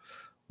hour.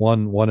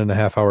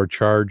 1.5 hour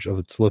charge of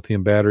its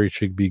lithium battery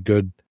should be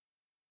good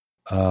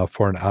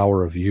for an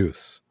hour of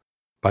use.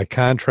 By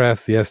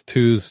contrast, the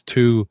S2's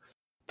 2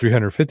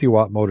 350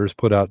 watt motors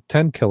put out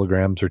 10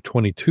 kilograms or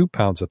 22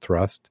 pounds of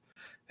thrust.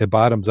 It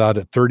bottoms out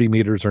at 30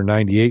 meters or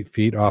 98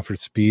 feet,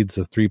 offers speeds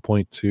of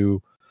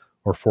 3.2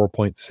 or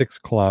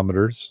 4.6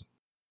 kilometers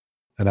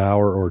an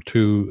hour or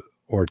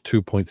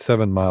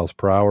 2.7 miles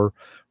per hour.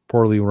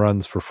 Poorly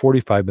runs for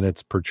 45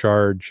 minutes per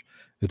charge.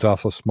 It's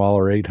also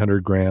smaller,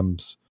 800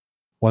 grams,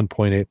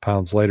 1.8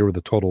 pounds lighter with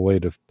a total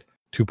weight of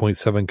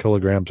 2.7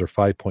 kilograms or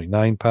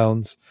 5.9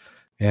 pounds.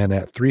 And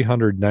at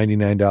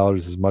 $399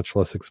 is much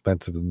less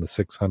expensive than the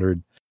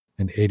 $689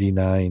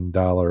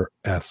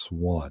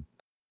 S1.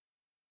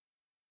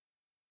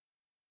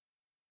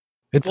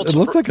 It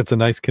looks like it's a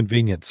nice,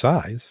 convenient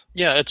size.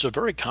 Yeah, it's a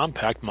very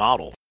compact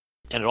model,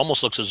 and it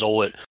almost looks as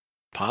though it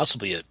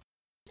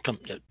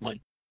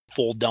might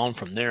fold down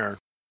from there.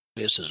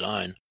 Base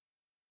design.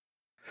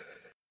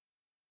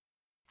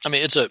 I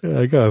mean,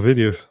 I got a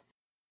video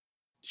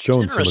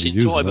showing somebody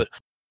using toy, it.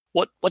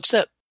 But what's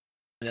that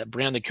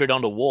brand they carry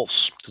down to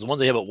Wolf's? Because the ones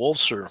they have at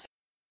Wolf's are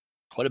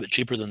quite a bit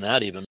cheaper than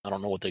that. Even I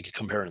don't know what they could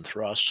compare in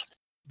thrust,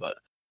 but.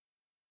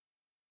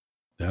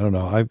 I don't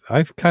know.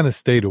 I've kind of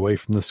stayed away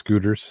from the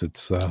scooters.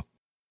 It's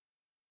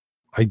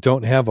I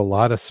don't have a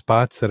lot of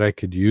spots that I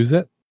could use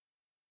it,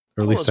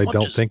 or at least I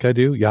don't think I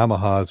do.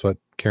 Yamaha is what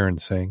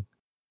Karen's saying.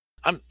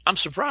 I'm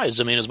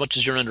surprised. I mean, as much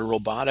as you're into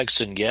robotics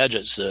and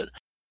gadgets, that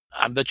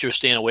I bet you're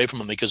staying away from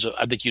them because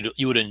I think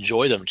you would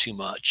enjoy them too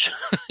much.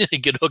 You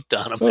get hooked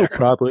on them. Oh,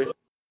 probably.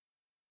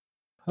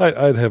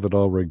 I'd have it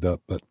all rigged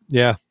up, but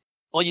yeah.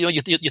 Well,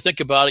 you think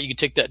about it. You can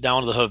take that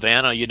down to the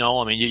Havana.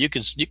 I mean, you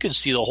can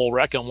see the whole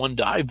wreck in one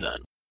dive. Then.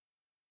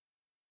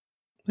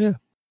 Yeah,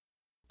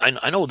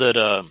 I know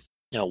that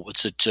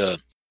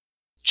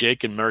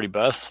Jake and Mary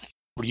Beth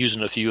were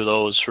using a few of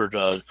those for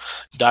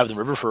dive the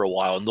river for a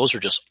while, and those are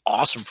just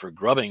awesome for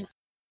grubbing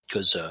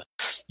because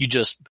you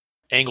just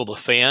angle the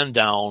fan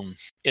down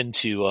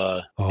into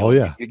your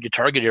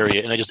target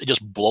area, and it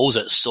just blows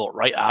that silt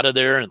right out of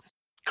there, and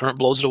current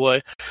blows it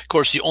away. Of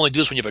course, you only do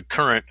this when you have a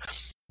current,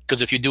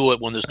 because if you do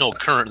it when there's no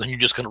current, then you're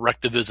just going to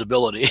wreck the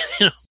visibility.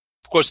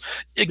 Of course,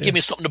 it gave me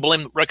something to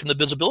blame wrecking the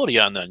visibility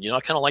on. Then I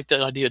kind of like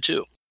that idea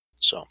too.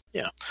 So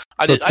yeah,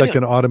 it's like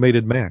an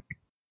automated Mac.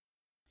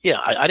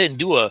 Yeah, I didn't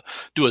do a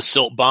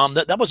silt bomb.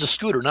 That was a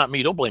scooter, not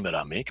me. Don't blame it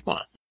on me. Come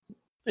on.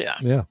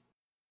 Yeah.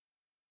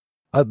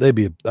 I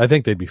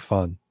think they'd be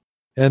fun,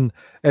 and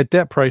at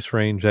that price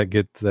range,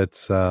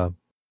 that's something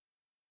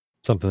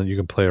that you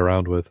can play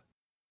around with.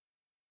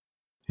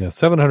 Yeah,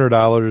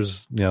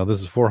 $700. This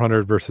is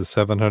 $400 versus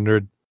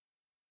 $700.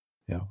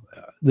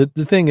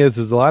 The thing is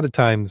a lot of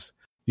times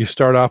you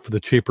start off with a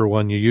cheaper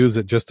one, you use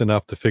it just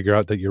enough to figure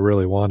out that you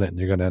really want it, and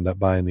you're going to end up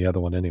buying the other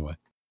one anyway.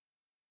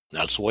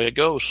 That's the way it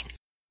goes.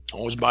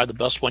 Always buy the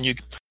best one you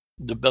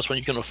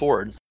can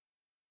afford.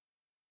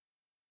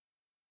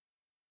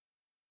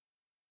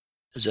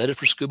 Is that it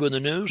for Scuba in the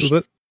news?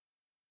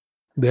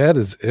 That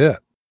is it.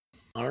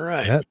 All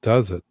right. That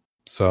does it.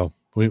 So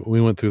we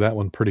went through that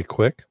one pretty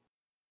quick.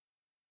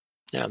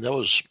 Yeah, that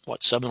was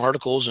 7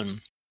 articles and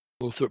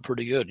moved through it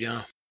pretty good.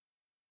 Yeah.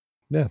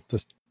 Yeah,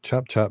 just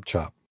chop, chop,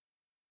 chop.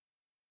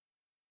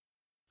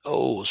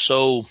 Oh,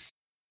 so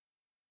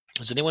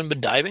has anyone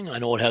been diving? I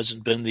know it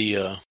hasn't been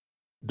the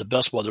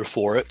best weather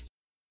for it.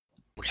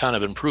 We're kind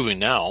of improving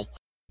now,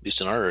 at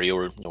least in our area.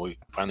 Where we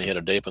finally had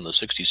a day up in the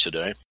 60s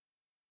today.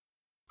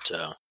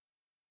 But,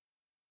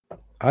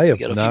 I have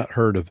not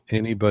heard of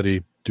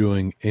anybody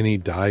doing any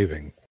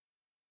diving.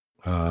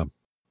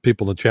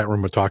 People in the chat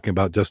room are talking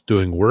about just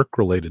doing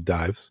work-related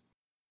dives.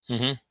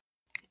 Mm-hmm.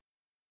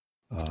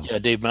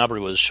 Dave Mabry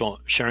was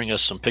sharing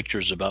us some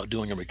pictures about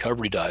doing a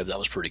recovery dive. That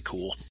was pretty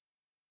cool.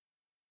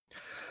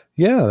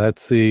 Yeah,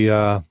 that's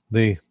the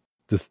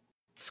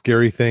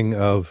scary thing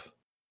of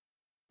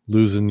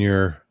losing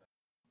your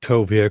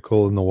tow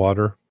vehicle in the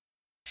water.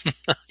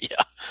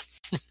 Yeah.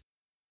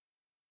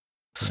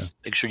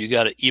 Make sure you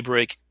got an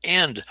e-brake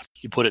and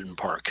you put it in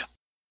park.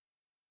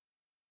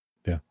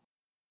 Yeah.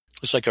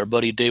 Looks like our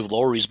buddy Dave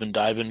Lowry's been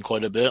diving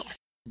quite a bit.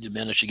 He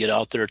managed to get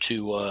out there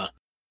to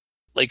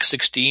Lake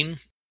 16.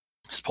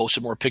 He's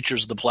posted more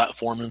pictures of the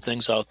platform and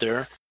things out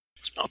there.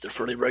 He's been out there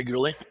fairly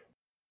regularly.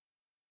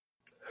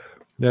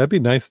 Yeah, it'd be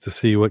nice to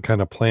see what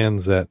kind of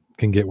plans that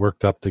can get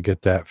worked up to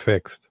get that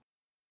fixed.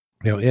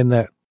 In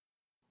that,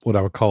 what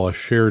I would call a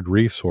shared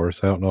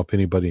resource. I don't know if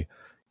anybody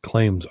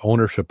claims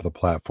ownership of the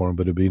platform,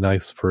 but it'd be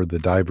nice for the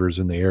divers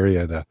in the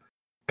area to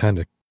kind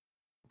of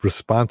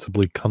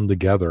responsibly come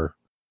together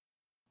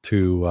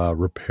to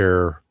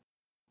repair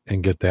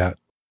and get that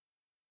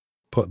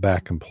put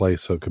back in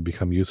place so it could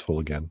become useful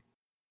again.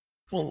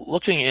 Well,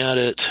 looking at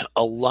it,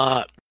 a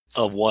lot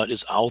of what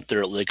is out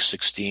there at Lake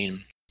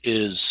 16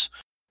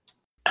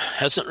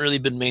 hasn't really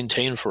been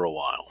maintained for a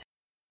while.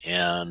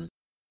 And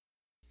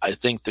I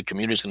think the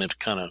community is going to have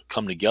to kind of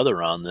come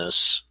together on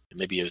this and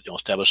maybe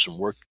establish some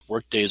work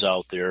days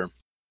out there.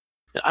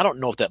 And I don't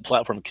know if that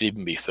platform could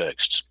even be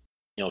fixed.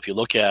 If you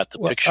look at the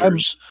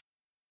pictures,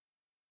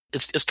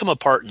 it's come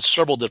apart in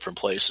several different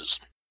places.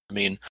 I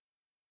mean,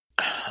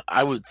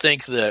 I would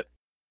think that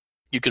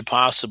you could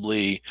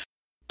possibly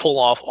pull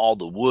off all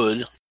the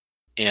wood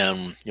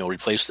and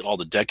replace all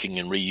the decking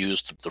and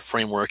reuse the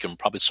framework and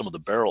probably some of the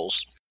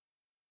barrels,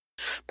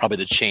 probably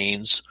the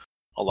chains,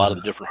 a lot of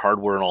the different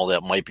hardware and all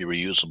that might be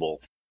reusable.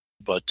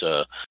 But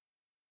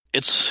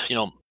it's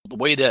the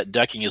way that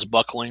decking is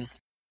buckling,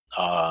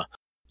 you're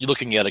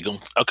looking at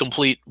a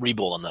complete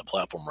rebuild on that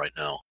platform right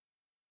now.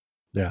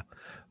 Yeah,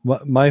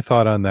 my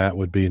thought on that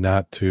would be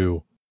not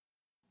to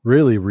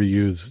really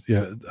reuse.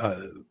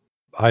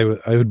 I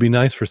would be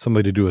nice for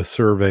somebody to do a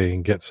survey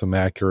and get some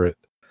accurate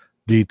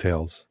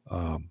details.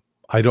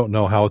 I don't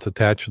know how it's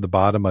attached to the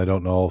bottom. I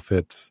don't know if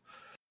it's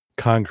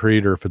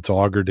concrete or if it's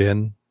augured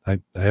in. I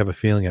have a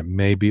feeling it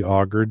may be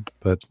augured,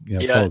 but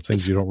it's one of those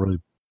things you don't really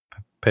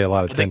pay a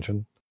lot of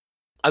attention.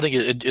 I think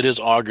it is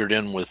augured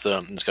in with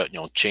it's got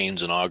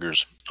chains and auger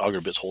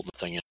bits holding the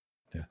thing in.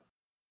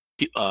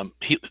 Yeah.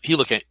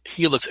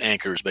 Helix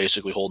anchors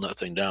basically holding that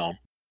thing down.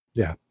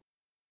 Yeah.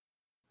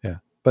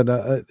 But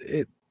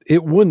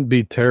it wouldn't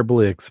be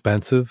terribly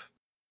expensive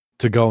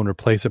to go and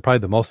replace it. Probably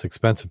the most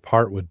expensive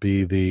part would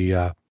be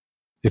the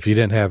if you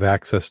didn't have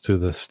access to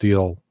the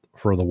steel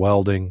for the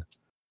welding.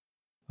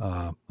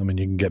 I mean,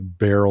 you can get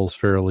barrels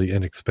fairly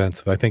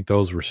inexpensive. I think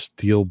those were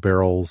steel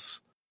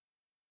barrels.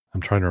 I'm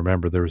trying to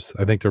remember.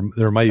 I think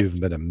there might have even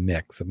been a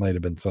mix. It might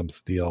have been some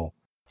steel.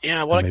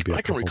 Yeah, what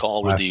I can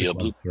recall were the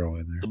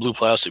blue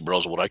plastic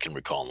barrels. What I can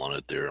recall on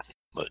it there,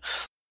 but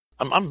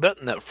I'm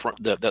betting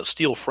that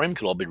steel frame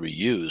could all be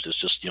reused. It's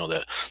just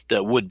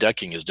that wood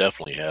decking has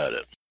definitely had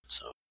it.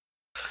 So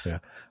yeah,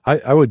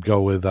 I would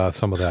go with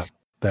some of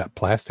that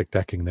plastic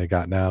decking they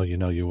got now.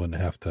 You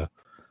wouldn't have to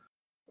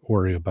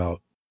worry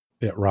about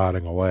it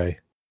rotting away.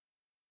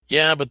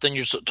 Yeah, but then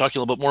you're talking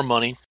a little bit more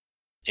money,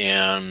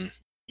 and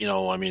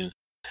I mean,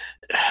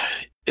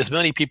 as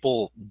many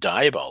people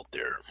dive out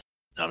there.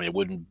 I mean, it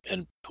wouldn't,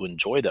 and to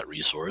enjoy that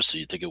resource, so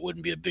you think it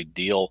wouldn't be a big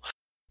deal.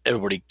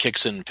 Everybody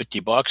kicks in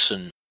 $50,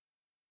 and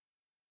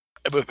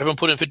if everyone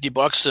put in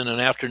 $50 in an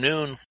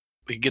afternoon,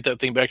 we could get that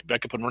thing back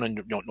up and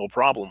running, no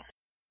problem.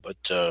 But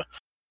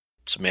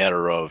it's a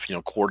matter of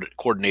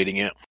coordinating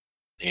it,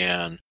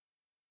 and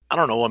I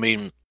don't know. I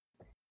mean,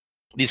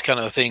 these kind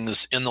of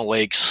things in the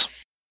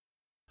lakes,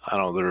 I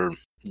don't know, they're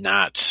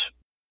not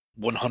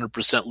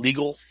 100%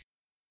 legal.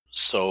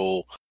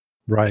 So,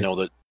 right.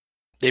 That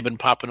they've been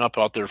popping up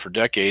out there for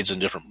decades in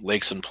different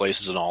lakes and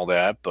places and all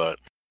that, but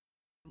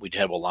we'd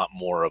have a lot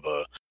more of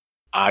a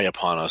eye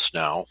upon us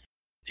now.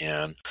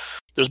 And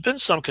there's been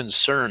some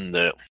concern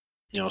that,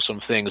 some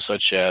things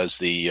such as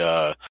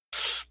the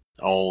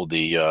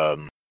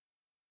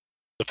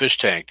fish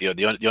tank,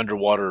 the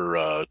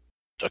underwater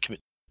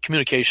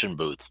communication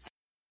booth,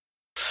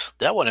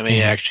 that one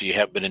may actually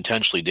have been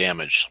intentionally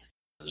damaged.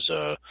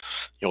 There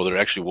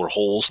actually were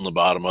holes in the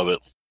bottom of it,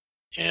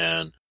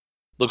 and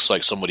looks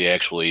like somebody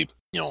actually,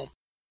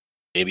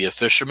 maybe a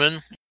fisherman,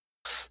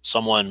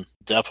 someone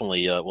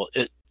definitely.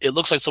 It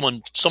looks like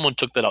someone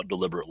took that out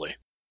deliberately.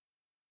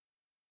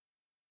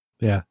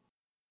 Yeah.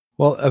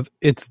 Well, if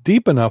it's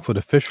deep enough, would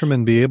a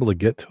fisherman be able to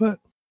get to it?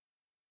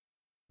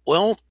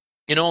 Well,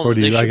 or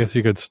I guess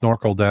you could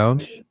snorkel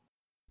down.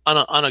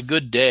 On a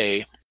good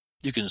day,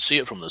 you can see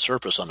it from the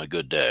surface. On a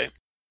good day,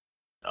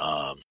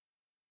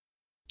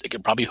 they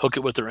could probably hook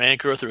it with their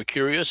anchor if they're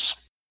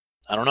curious.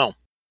 I don't know.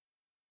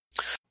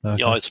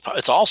 Okay.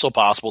 It's also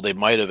possible they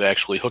might have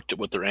actually hooked it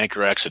with their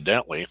anchor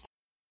accidentally,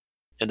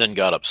 and then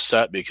got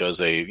upset because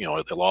they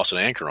lost an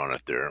anchor on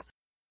it there.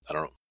 I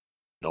don't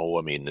know.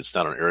 I mean, it's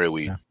not an area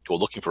we go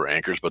looking for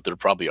anchors, but there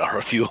probably are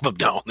a few of them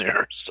down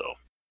there. So,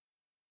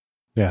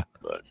 yeah,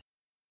 but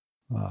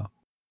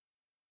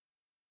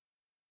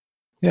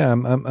yeah,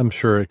 I'm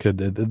sure it could.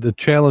 The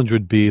challenge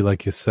would be,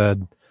 like you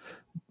said,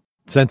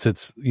 since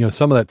it's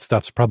some of that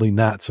stuff's probably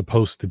not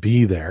supposed to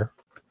be there.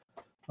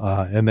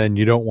 And then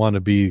you don't want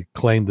to be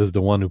claimed as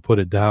the one who put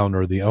it down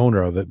or the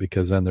owner of it,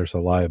 because then there's a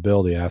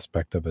liability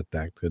aspect of it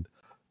that could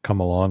come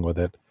along with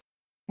it.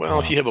 Well,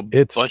 if you have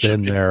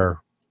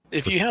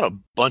if you had a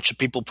bunch of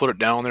people put it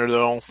down there,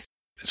 though,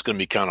 it's going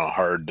to be kind of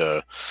hard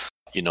to,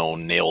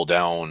 nail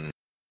down.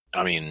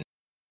 I mean,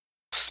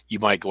 you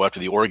might go after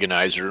the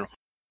organizer.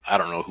 I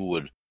don't know who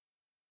would.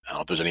 I don't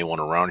know if there's anyone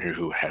around here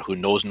who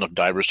knows enough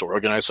divers to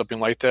organize something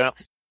like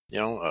that. I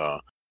don't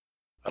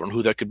know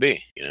who that could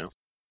be. Yeah.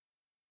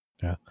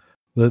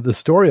 The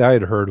story I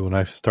had heard when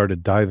I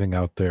started diving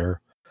out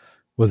there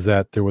was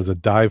that there was a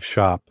dive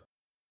shop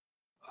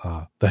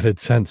that had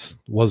since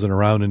wasn't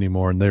around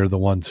anymore, and they're the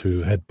ones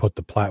who had put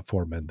the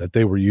platform in, that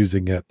they were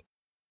using it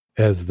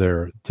as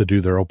to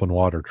do their open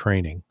water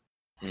training.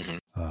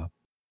 Mm-hmm.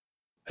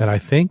 And I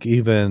think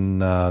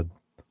even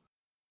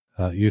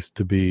used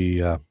to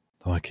be, I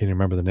can't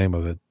remember the name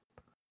of it,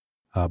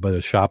 but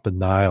a shop in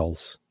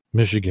Niles,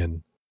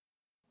 Michigan,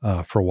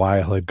 for a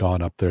while had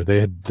gone up there.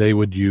 They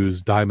would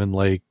use Diamond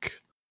Lake,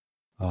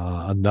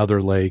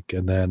 another lake,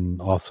 and then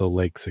also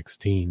Lake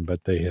 16,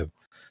 but they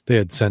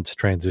had since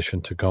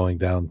transitioned to going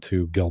down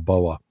to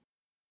Gilboa,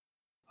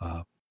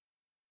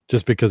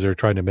 just because they're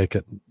trying to make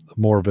it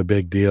more of a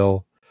big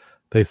deal.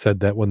 They said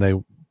that when they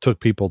took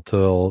people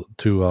to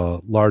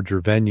larger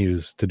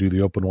venues to do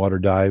the open water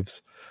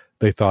dives,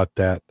 they thought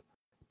that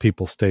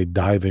people stayed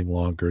diving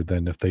longer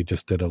than if they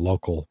just did a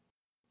local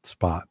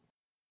spot.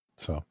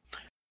 So,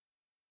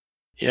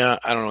 yeah,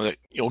 I don't know that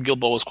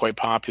Gilboa was quite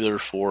popular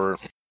for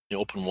the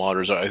open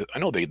waters. I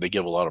know they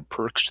give a lot of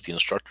perks to the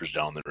instructors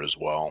down there as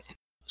well.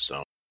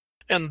 So,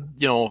 and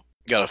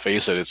gotta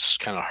face it, it's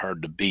kind of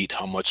hard to beat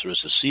how much there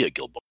is to see at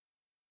Gilboa.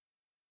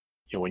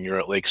 When you're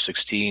at Lake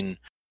 16,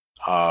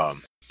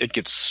 it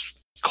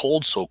gets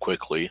cold so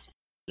quickly.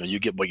 You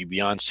get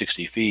beyond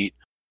 60 feet,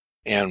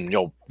 and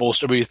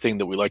most everything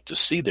that we like to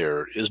see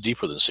there is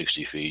deeper than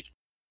 60 feet.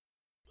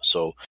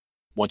 So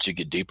once you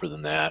get deeper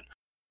than that,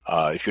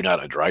 if you're not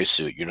in a dry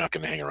suit, you're not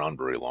going to hang around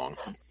very long.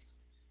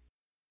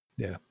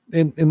 Yeah,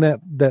 and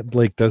that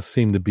lake does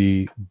seem to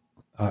be.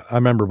 I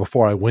remember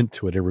before I went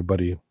to it,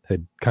 everybody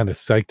had kind of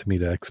psyched me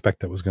to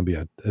expect that it was going to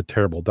be a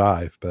terrible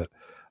dive, but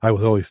I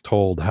was always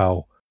told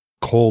how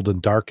cold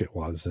and dark it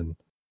was, and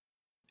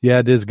yeah,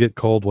 it does get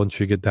cold once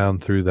you get down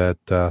through that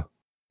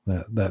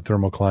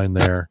thermocline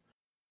there,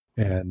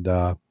 and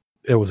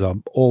it was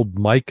an old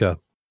mica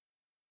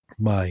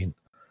mine,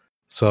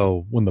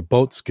 so when the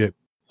boats get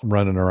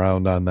running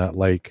around on that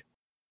lake,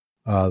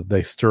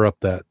 they stir up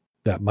that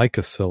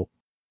mica silt,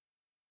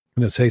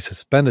 and it stays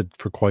suspended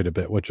for quite a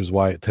bit, which is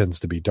why it tends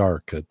to be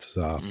dark. It's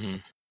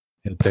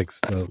it takes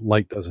the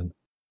light doesn't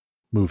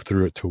move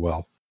through it too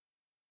well.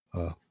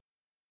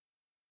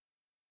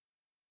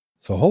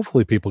 So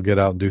hopefully people get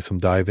out and do some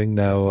diving.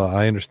 Now,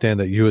 I understand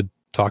that you had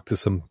talked to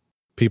some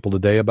people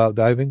today about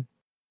diving.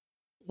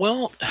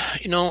 Well,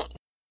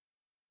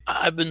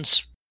 I've been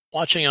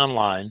watching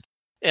online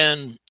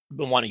and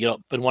been wanting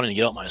to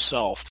get out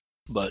myself,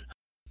 but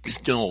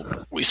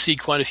we see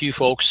quite a few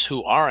folks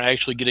who are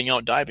actually getting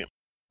out diving.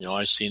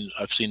 I've seen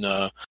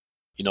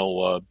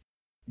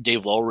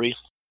Dave Lowry,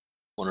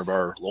 one of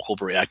our local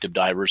very active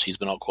divers. He's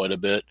been out quite a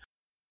bit.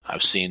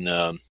 I've seen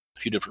a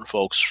few different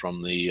folks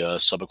from the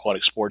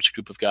subaquatic sports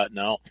group have gotten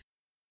out.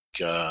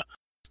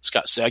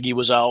 Scott Saggy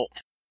was out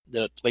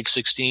at Lake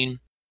 16.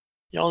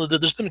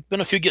 There's been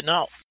a few getting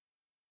out,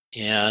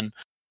 and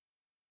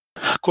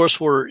of course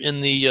we're in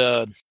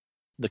the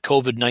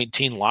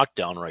COVID-19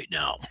 lockdown right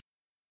now,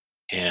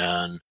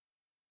 and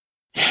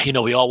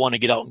we all want to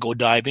get out and go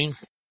diving,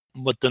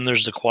 but then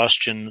there's the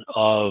question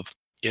of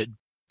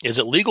is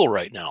it legal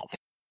right now?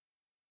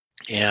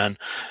 And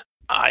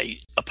I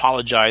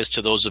apologize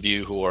to those of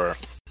you who are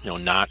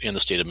not in the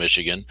state of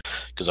Michigan,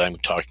 because I'm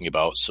talking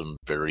about some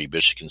very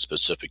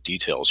Michigan-specific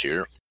details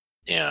here.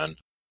 And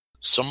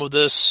some of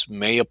this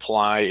may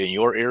apply in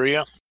your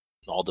area.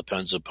 It all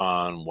depends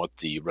upon what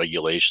the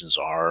regulations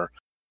are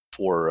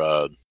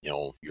for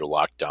your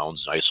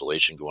lockdowns and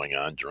isolation going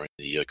on during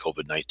the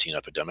COVID-19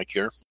 epidemic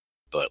here.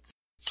 But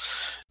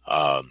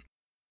so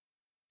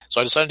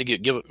I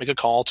decided to make a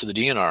call to the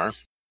DNR.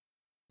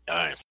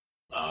 I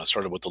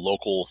started with the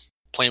local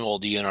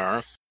Plainwell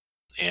DNR,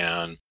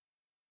 and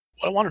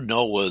what I wanted to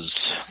know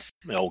was,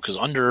 because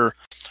under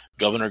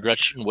Governor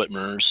Gretchen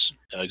Whitmer's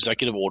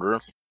executive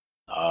order,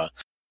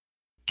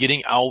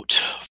 getting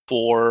out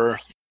for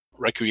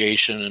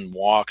recreation and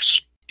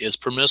walks is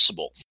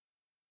permissible.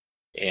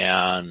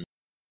 And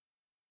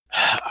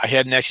I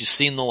hadn't actually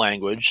seen the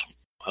language.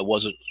 I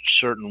wasn't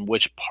certain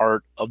which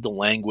part of the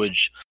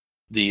language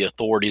the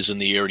authorities in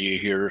the area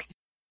here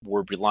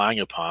were relying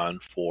upon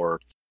for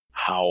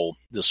how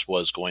this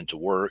was going to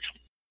work.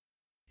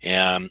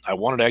 And I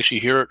wanted to actually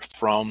hear it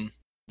from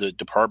the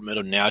Department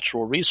of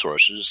Natural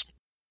Resources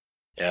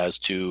as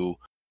to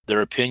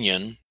their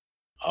opinion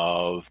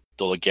of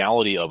the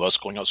legality of us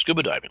going out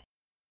scuba diving.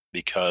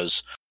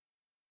 Because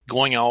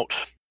going out,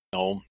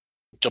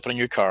 jumping in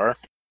your car,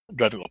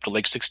 driving up to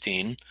Lake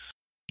 16,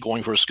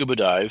 going for a scuba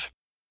dive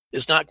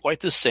is not quite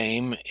the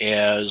same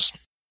as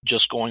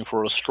just going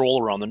for a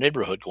stroll around the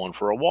neighborhood, going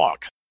for a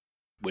walk,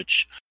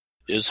 which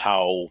is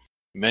how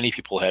many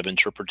people have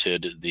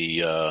interpreted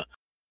the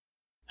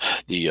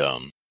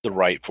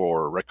right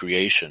for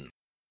recreation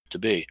to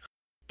be.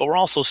 But we're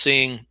also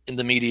seeing in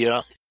the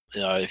media,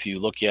 if you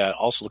look at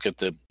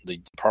the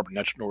Department of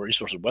Natural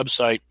Resources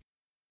website,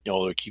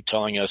 they keep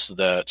telling us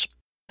that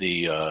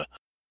the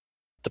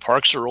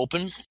parks are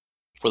open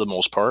for the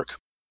most part.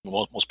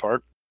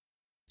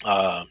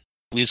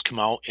 Please come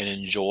out and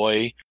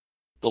enjoy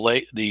the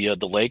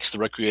lakes, the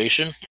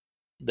recreation.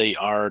 They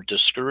are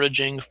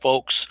discouraging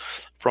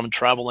folks from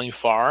traveling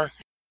far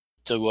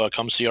to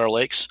come see our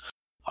lakes.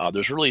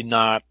 There's really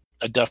not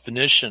a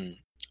definition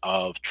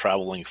of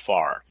traveling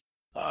far.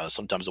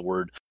 Sometimes the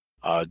word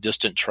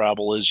distant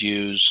travel is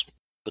used,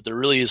 but there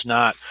really is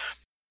not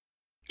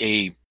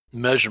a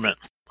measurement,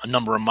 a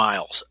number of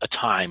miles, a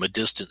time, a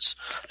distance,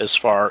 as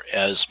far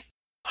as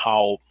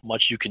how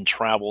much you can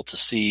travel to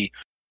see,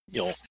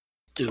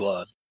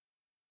 to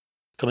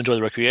come enjoy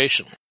the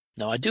recreation.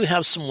 Now, I do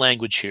have some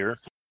language here.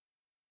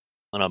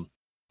 I'm going to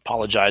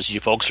apologize to you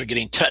folks for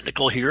getting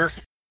technical here,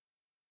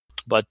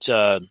 but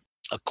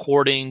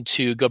according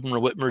to Governor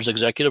Whitmer's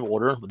executive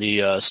order,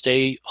 the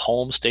Stay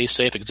Home, Stay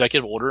Safe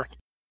executive order,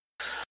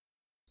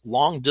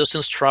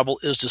 long-distance travel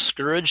is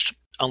discouraged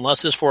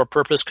unless it's for a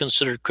purpose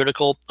considered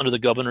critical under the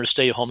Governor's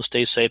Stay Home,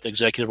 Stay Safe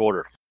executive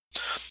order.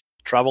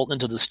 travel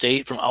into the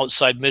state from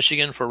outside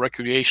Michigan for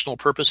recreational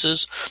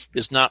purposes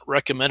is not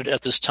recommended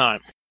at this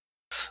time.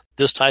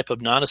 This type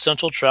of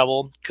non-essential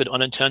travel could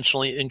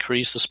unintentionally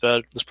increase the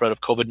spread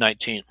of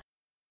COVID-19.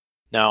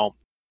 Now,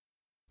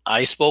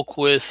 I spoke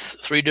with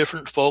 3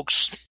 different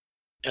folks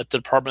at the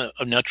Department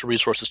of Natural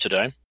Resources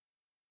today.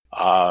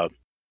 I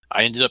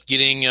ended up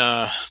getting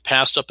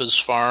passed up as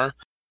far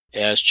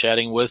as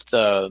chatting with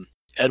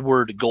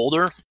Edward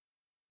Golder.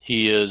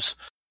 He is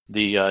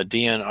the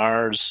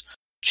DNR's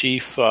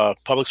Chief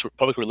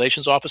Public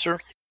Relations Officer,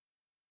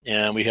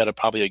 and we had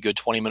probably a good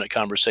 20-minute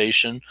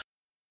conversation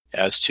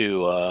as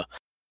to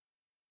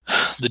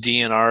the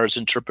DNR's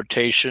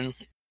interpretation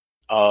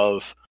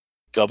of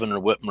Governor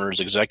Whitmer's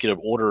executive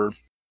order,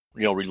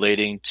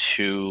 relating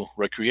to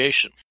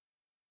recreation.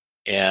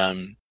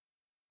 And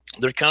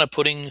they're kind of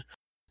putting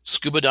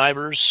scuba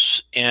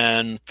divers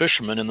and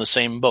fishermen in the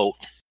same boat.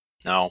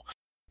 Now,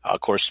 of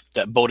course,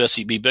 that boat has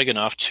to be big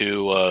enough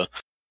to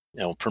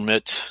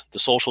permit the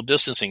social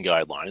distancing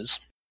guidelines.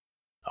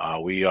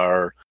 We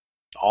are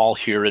all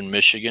here in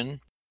Michigan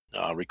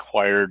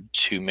required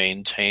to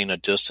maintain a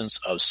distance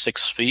of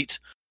 6 feet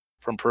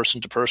from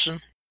person to person.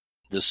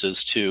 This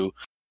is to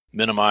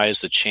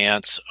minimize the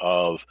chance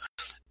of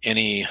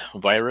any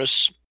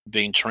virus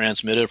being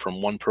transmitted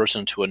from one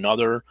person to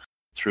another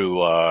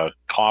through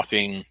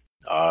coughing,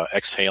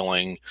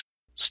 exhaling,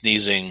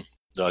 sneezing,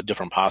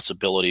 different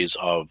possibilities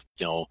of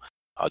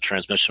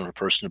transmission from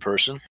person to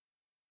person.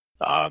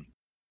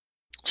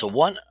 So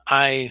what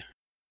I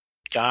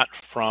got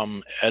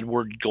from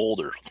Edward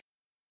Golder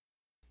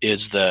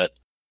is that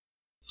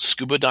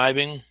scuba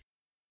diving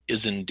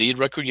is indeed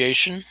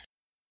recreation.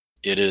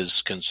 It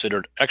is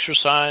considered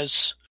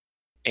exercise,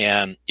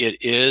 and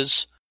it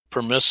is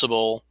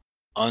permissible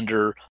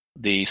under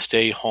the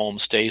Stay Home,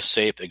 Stay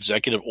Safe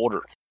executive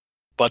order.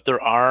 But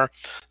there are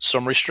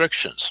some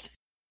restrictions.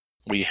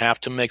 We have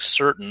to make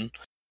certain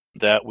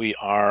that we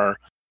are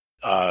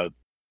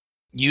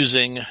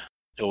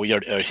we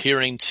are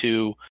adhering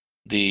to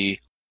the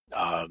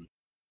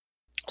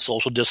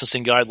social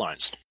distancing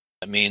guidelines.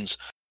 That means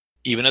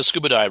even as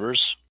scuba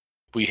divers,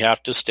 we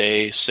have to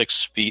stay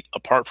 6 feet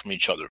apart from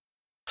each other.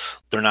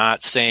 They're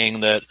not saying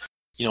that,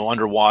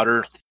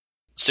 underwater,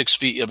 6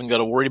 feet, you haven't got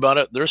to worry about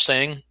it. They're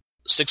saying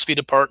 6 feet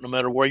apart no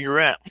matter where you're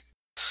at.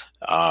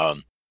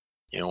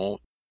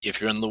 If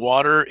you're in the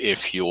water,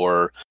 if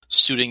you're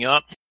suiting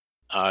up,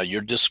 you're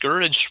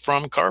discouraged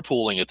from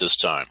carpooling at this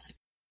time.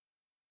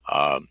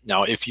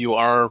 Now, if you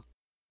are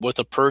with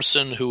a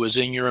person who is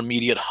in your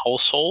immediate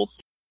household,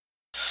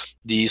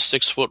 the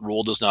 6-foot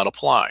rule does not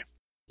apply.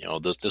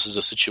 This is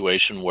a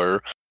situation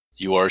where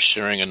you are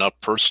sharing enough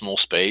personal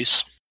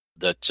space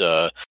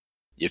that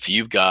if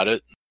you've got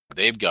it,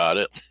 they've got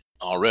it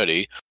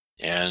already,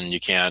 and you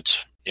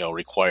can't,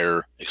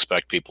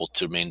 expect people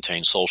to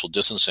maintain social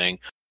distancing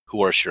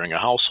who are sharing a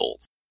household.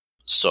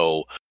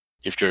 So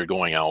if you're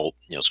going out,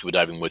 scuba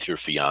diving with your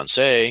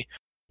fiance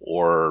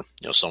or,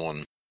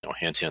 someone,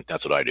 hint, hint,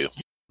 that's what I do.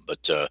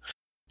 But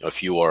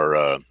if you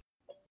are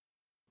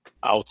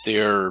out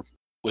there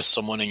with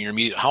someone in your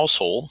immediate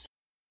household,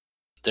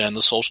 then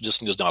the social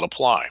distancing does not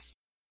apply.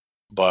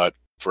 But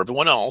for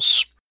everyone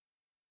else,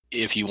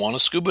 if you want to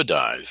scuba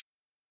dive,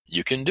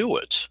 you can do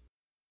it.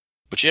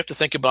 But you have to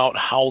think about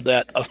how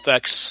that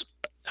affects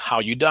how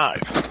you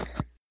dive,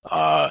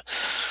 how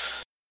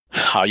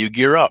you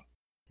gear up.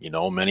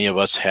 Many of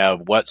us have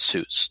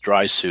wetsuits,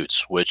 dry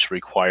suits, which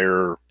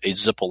require a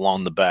zip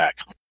along the back.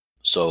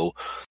 So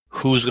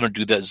who's going to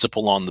do that zip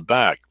along the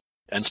back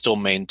and still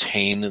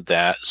maintain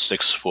that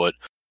 6-foot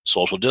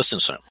social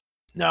distancing?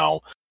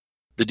 Now,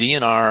 the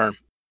DNR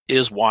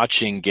is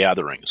watching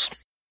gatherings.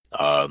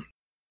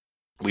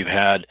 We've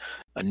had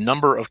a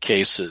number of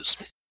cases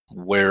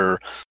where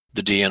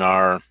the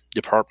DNR,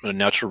 Department of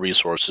Natural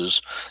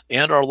Resources,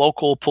 and our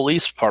local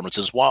police departments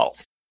as well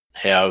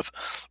have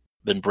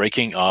been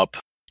breaking up,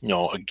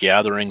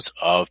 gatherings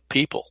of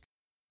people.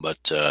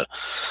 But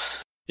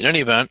in any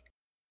event,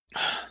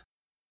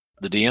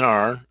 the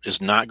DNR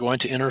is not going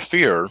to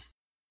interfere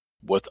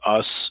with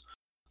us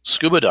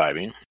scuba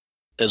diving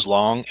as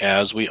long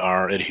as we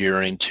are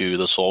adhering to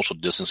the social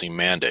distancing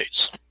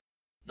mandates.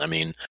 I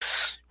mean,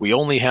 we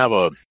only have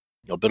a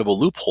bit of a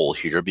loophole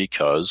here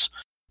because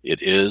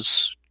it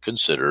is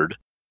considered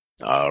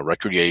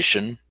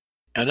recreation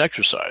and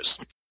exercise.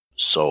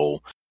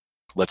 So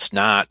let's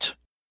not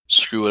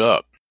screw it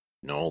up.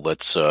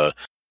 Let's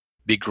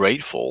be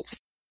grateful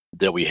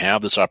that we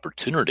have this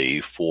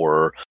opportunity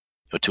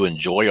to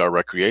enjoy our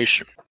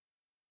recreation.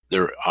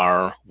 There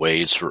are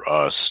ways for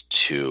us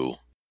to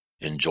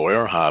enjoy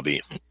our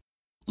hobby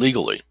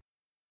legally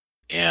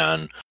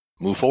and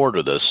move forward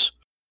with this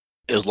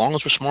as long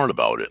as we're smart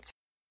about it.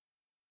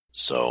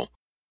 So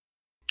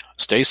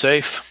stay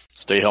safe,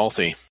 stay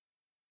healthy,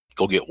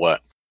 go get wet.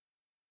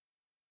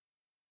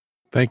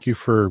 Thank you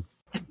for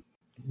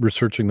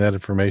researching that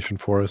information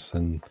for us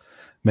and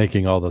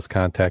making all those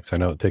contacts. I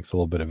know it takes a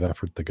little bit of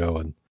effort to go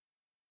and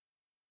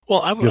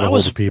get a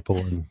hold of people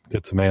and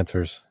get some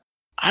answers.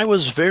 I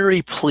was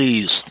very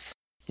pleased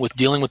with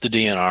dealing with the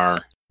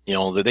DNR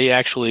They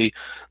actually,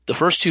 the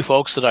first two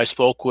folks that I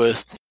spoke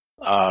with,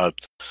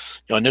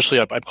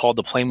 initially I called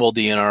the Plainwell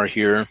DNR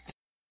here,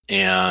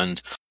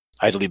 and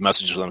I had to leave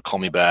messages for them to call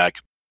me back.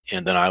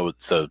 And then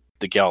the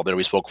gal there,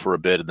 we spoke for a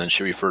bit, and then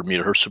she referred me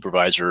to her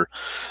supervisor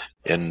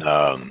in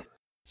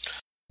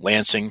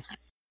Lansing,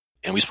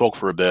 and we spoke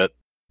for a bit.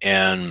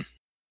 And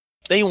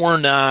they were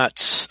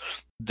not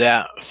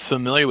that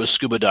familiar with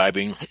scuba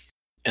diving,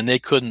 and they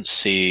couldn't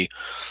see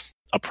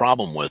a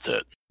problem with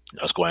it,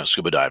 us going out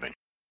scuba diving.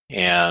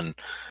 And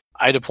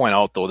I had to point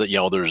out, though,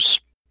 that there's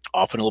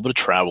often a little bit of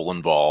travel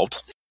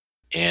involved,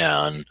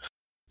 and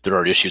there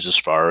are issues as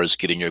far as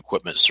getting your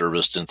equipment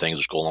serviced and things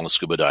that go along with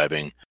scuba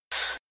diving.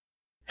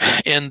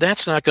 And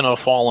that's not going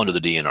to fall under the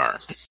DNR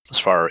as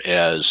far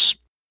as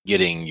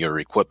getting your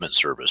equipment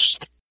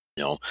serviced.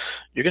 You're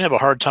going to have a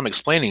hard time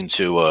explaining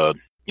to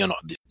an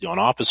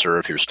officer,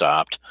 if you're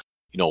stopped,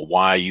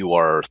 why you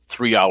are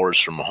 3 hours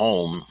from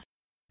home,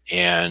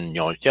 and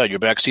your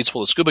back seat's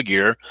full of scuba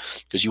gear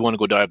because you want to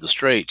go dive the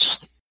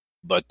straits,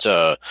 but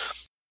they're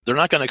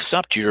not going to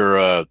accept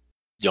your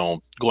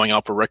going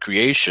out for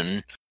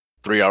recreation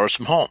 3 hours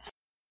from home.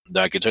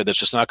 I can tell you that's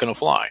just not going to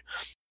fly.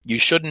 You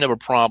shouldn't have a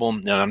problem.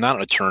 And I'm not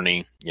an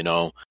attorney. If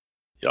you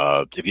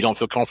don't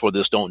feel comfortable with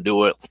this, don't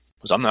do it,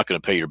 because I'm not going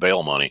to pay your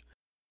bail money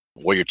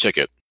or your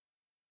ticket.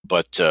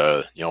 But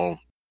I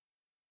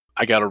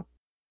got to.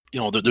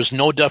 There's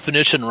no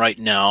definition right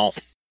now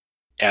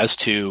as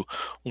to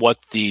what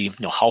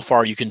how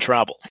far you can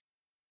travel.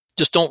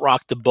 Just don't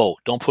rock the boat.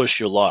 Don't push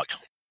your luck.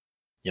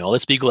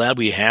 Let's be glad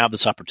we have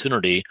this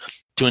opportunity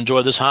to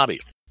enjoy this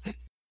hobby.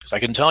 Because I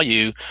can tell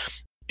you,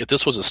 if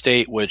this was a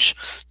state which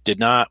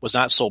was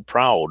not so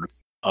proud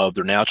of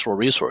their natural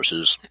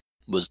resources,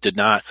 did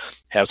not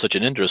have such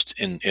an interest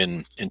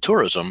in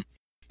tourism,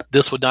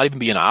 this would not even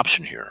be an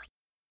option here.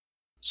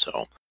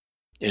 So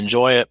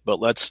enjoy it, but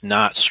let's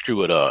not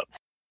screw it up.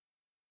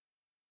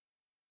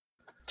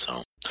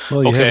 So,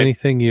 well, you have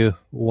anything you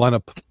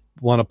want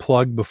to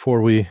plug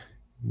before we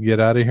get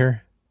out of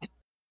here?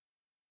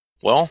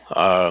 Well,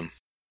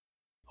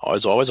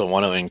 as always, I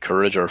want to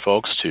encourage our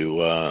folks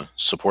to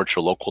support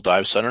your local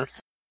dive center.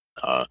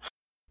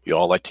 We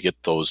all like to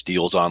get those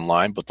deals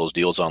online, but those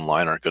deals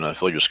online aren't going to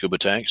fill your scuba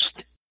tanks.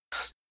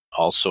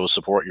 Also,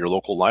 support your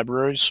local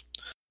libraries.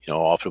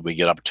 Often we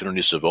get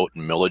opportunities to vote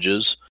in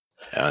millages,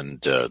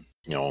 and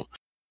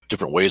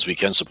different ways we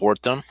can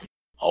support them.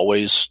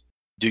 Always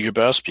do your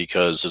best,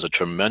 because there's a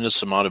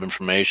tremendous amount of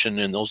information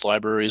in those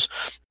libraries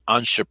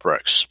on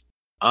shipwrecks,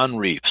 on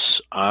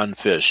reefs, on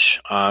fish,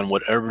 on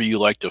whatever you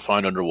like to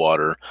find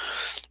underwater,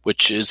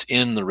 which is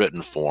in the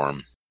written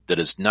form that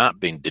is not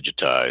being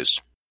digitized.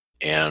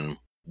 And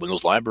when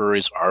those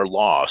libraries are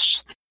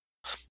lost,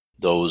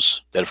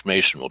 that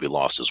information will be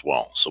lost as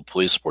well. So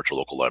please support your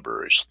local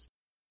libraries.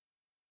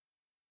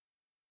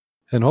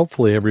 And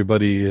hopefully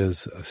everybody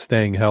is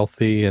staying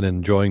healthy and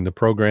enjoying the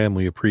program.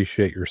 We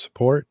appreciate your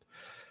support.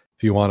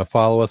 If you want to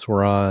follow us,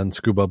 we're on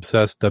Scuba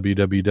Obsessed,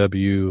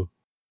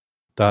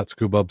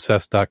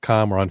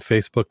 www.scubaobsessed.com. We're on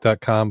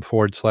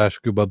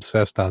Facebook.com/Scuba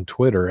Obsessed, on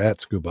Twitter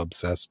 @Scuba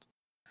Obsessed.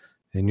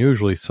 And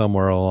usually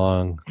somewhere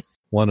along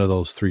one of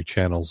those three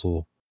channels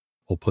we'll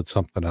put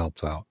something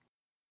else out.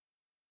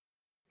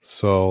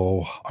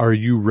 So are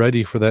you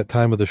ready for that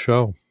time of the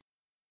show?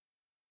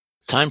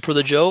 Time for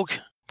the joke?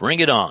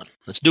 Bring it on.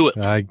 Let's do it.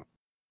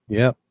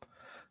 Yep.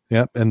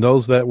 And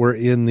those that were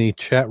in the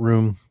chat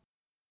room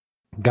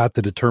got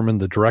to determine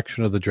the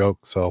direction of the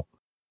joke. So,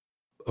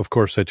 of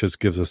course, that just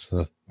gives us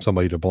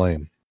somebody to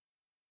blame.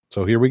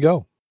 So here we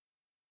go.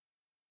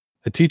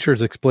 A teacher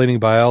is explaining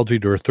biology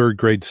to her third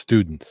grade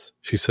students.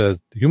 She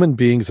says, human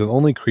beings are the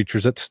only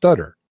creatures that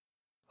stutter.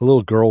 A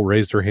little girl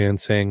raised her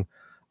hand saying,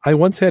 I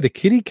once had a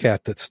kitty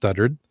cat that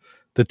stuttered.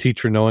 The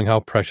teacher, knowing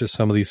how precious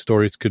some of these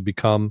stories could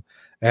become,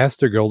 asked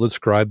the girl to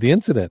describe the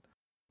incident.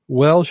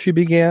 Well, she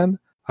began,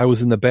 I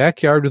was in the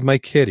backyard with my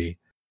kitty,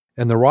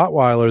 and the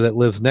Rottweiler that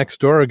lives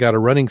next door got a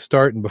running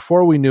start, and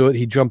before we knew it,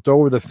 he jumped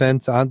over the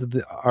fence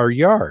onto our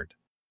yard.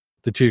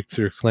 The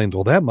teacher exclaimed,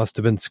 well, that must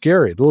have been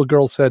scary. The little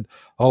girl said,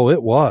 oh,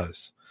 it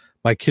was.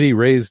 My kitty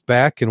raised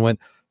back and went,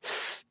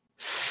 sss,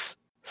 sss,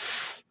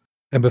 sss.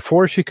 And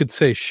before she could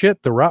say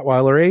shit, the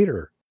Rottweiler ate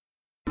her.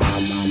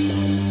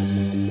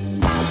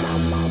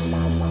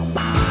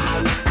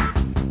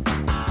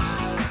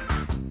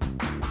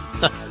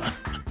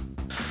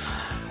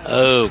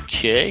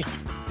 Okay.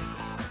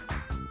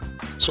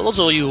 So those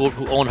of you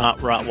who own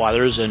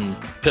Rottweilers and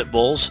pit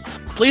bulls,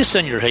 please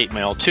send your hate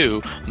mail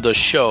to the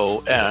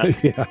show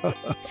at... Yeah.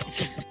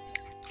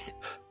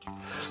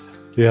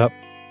 Yep.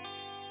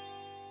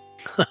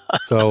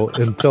 So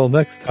until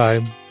next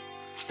time,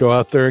 go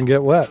out there and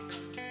get wet.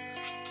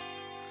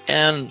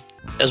 And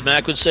as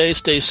Mac would say,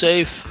 stay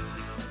safe.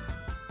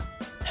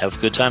 Have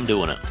a good time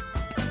doing it.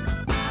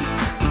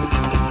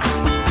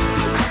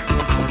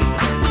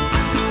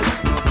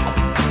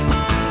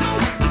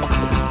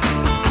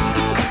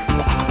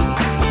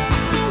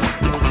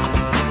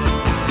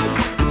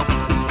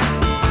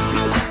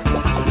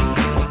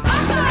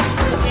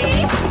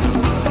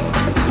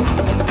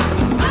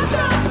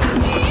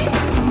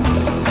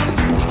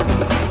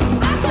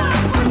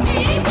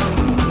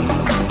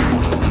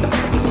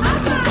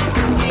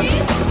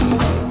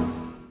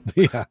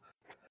 Yeah.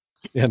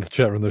 Yeah, in the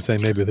chat room, they're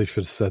saying maybe they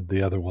should have said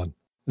the other one.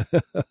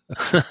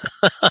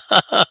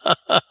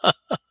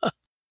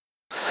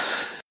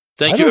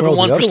 Thank you,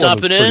 everyone, for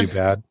stopping in. Pretty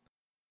bad.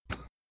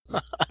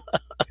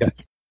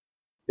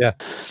 Yeah.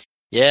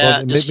 Yeah.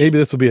 Well, maybe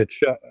this will be a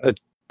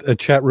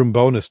chat room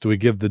bonus. Do we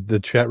give the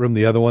chat room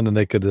the other one, and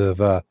they could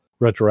have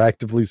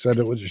retroactively said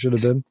it what it should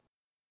have been?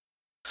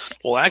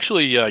 Well,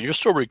 actually, you're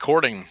still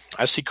recording.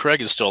 I see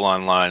Craig is still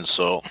online,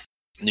 so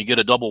you get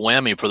a double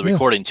whammy for the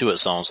recording too. It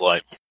sounds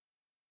like.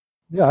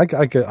 Yeah, I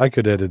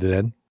could edit it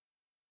in.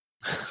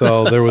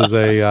 So there was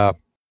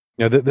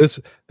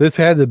this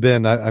had to have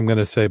been, I'm going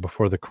to say,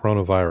 before the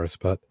coronavirus,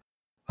 but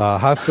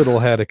hospital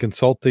had a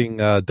consulting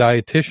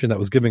dietitian that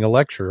was giving a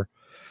lecture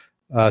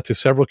to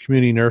several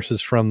community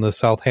nurses from the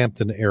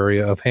Southampton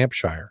area of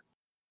Hampshire.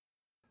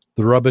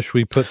 The rubbish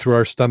we put through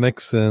our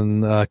stomachs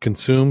and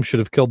consume should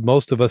have killed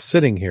most of us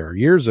sitting here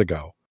years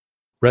ago.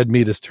 Red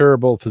meat is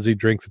terrible. Fizzy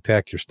drinks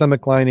attack your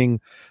stomach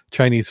lining.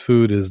 Chinese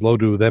food is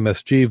loaded with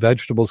MSG.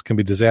 Vegetables can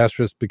be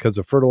disastrous because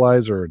of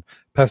fertilizer and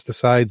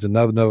pesticides, and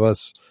none of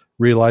us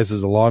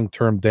realizes the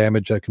long-term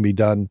damage that can be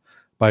done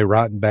by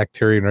rotten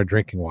bacteria in our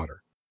drinking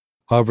water.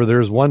 However, there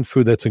is one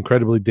food that's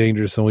incredibly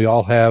dangerous, and we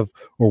all have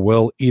or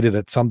will eat it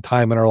at some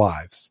time in our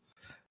lives.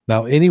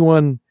 Now,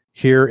 anyone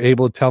here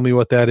able to tell me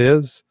what that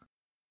is,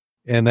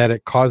 and that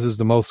it causes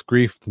the most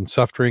grief and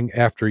suffering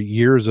after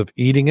years of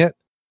eating it?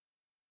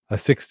 A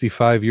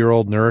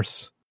 65-year-old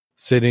nurse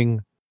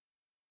sitting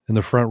in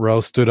the front row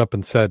stood up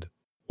and said,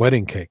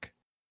 "Wedding cake."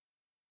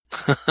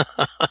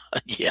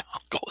 Yeah,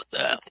 I'll go with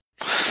that.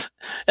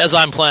 As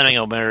I'm planning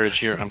a marriage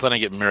here, I'm planning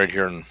to get married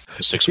here in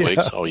 6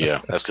 weeks. Oh,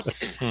 yeah, that's good.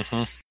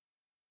 Mm-hmm.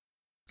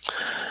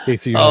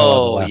 Casey,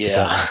 oh,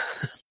 yeah.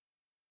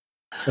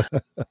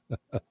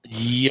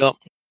 Yep.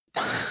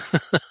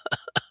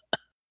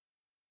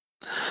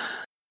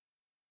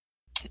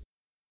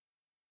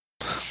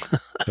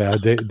 Yeah,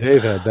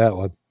 Dave had that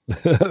one.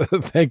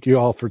 Thank you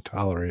all for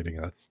tolerating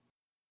us.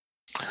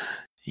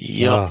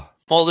 Yep.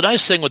 Well, the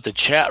nice thing with the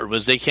chat room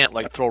is they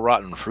can't throw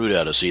rotten fruit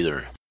at us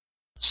either.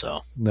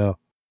 So no,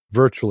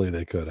 virtually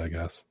they could, I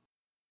guess.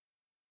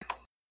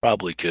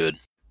 Probably could.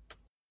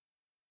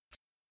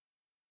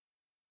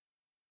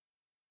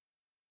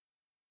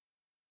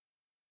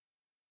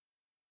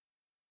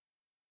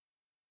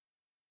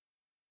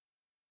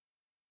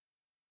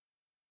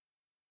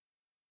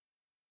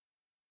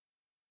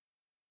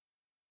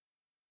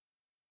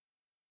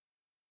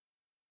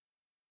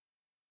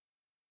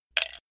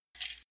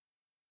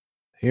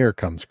 Here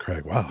comes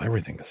Craig. Wow,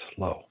 everything is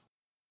slow.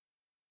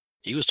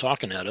 He was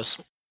talking at us.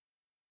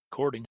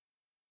 Recording.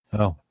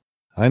 Oh,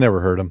 I never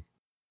heard him.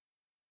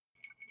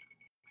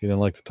 He didn't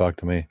like to talk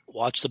to me.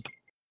 Watch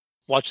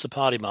the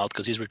potty mouth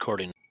because he's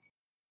recording.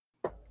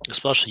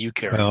 Especially you,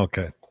 Karen. Oh,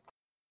 okay.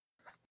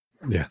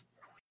 Yeah.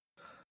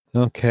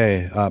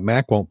 Okay.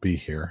 Mac won't be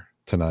here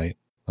tonight.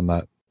 I'm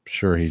not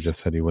sure. He just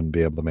said he wouldn't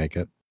be able to make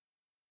it.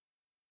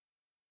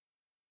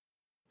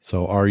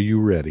 So are you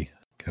ready,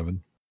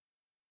 Kevin?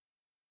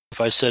 If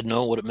I said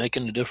no, would it make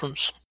any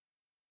difference?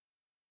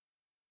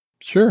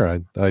 Sure.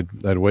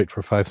 I'd wait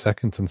for 5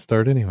 seconds and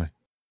start anyway.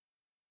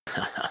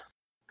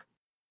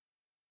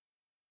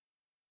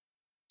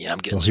 Yeah, I'm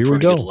getting some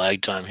pretty good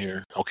lag time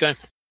here. Okay.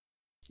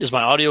 Is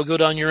my audio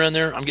good on your end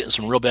there? I'm getting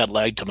some real bad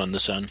lag time on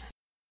this end.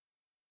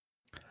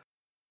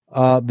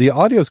 The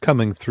audio's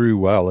coming through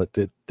well.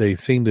 They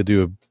seem to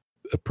do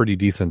a pretty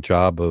decent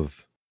job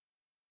of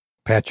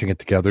patching it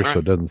together so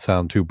it doesn't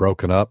sound too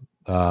broken up.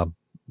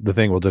 The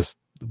thing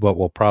what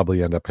will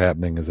probably end up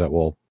happening is that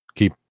we'll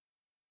keep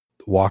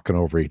walking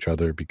over each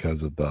other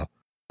because of the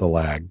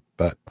lag.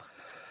 But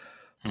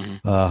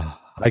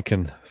I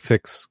can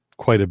fix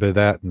quite a bit of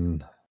that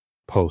in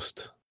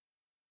post.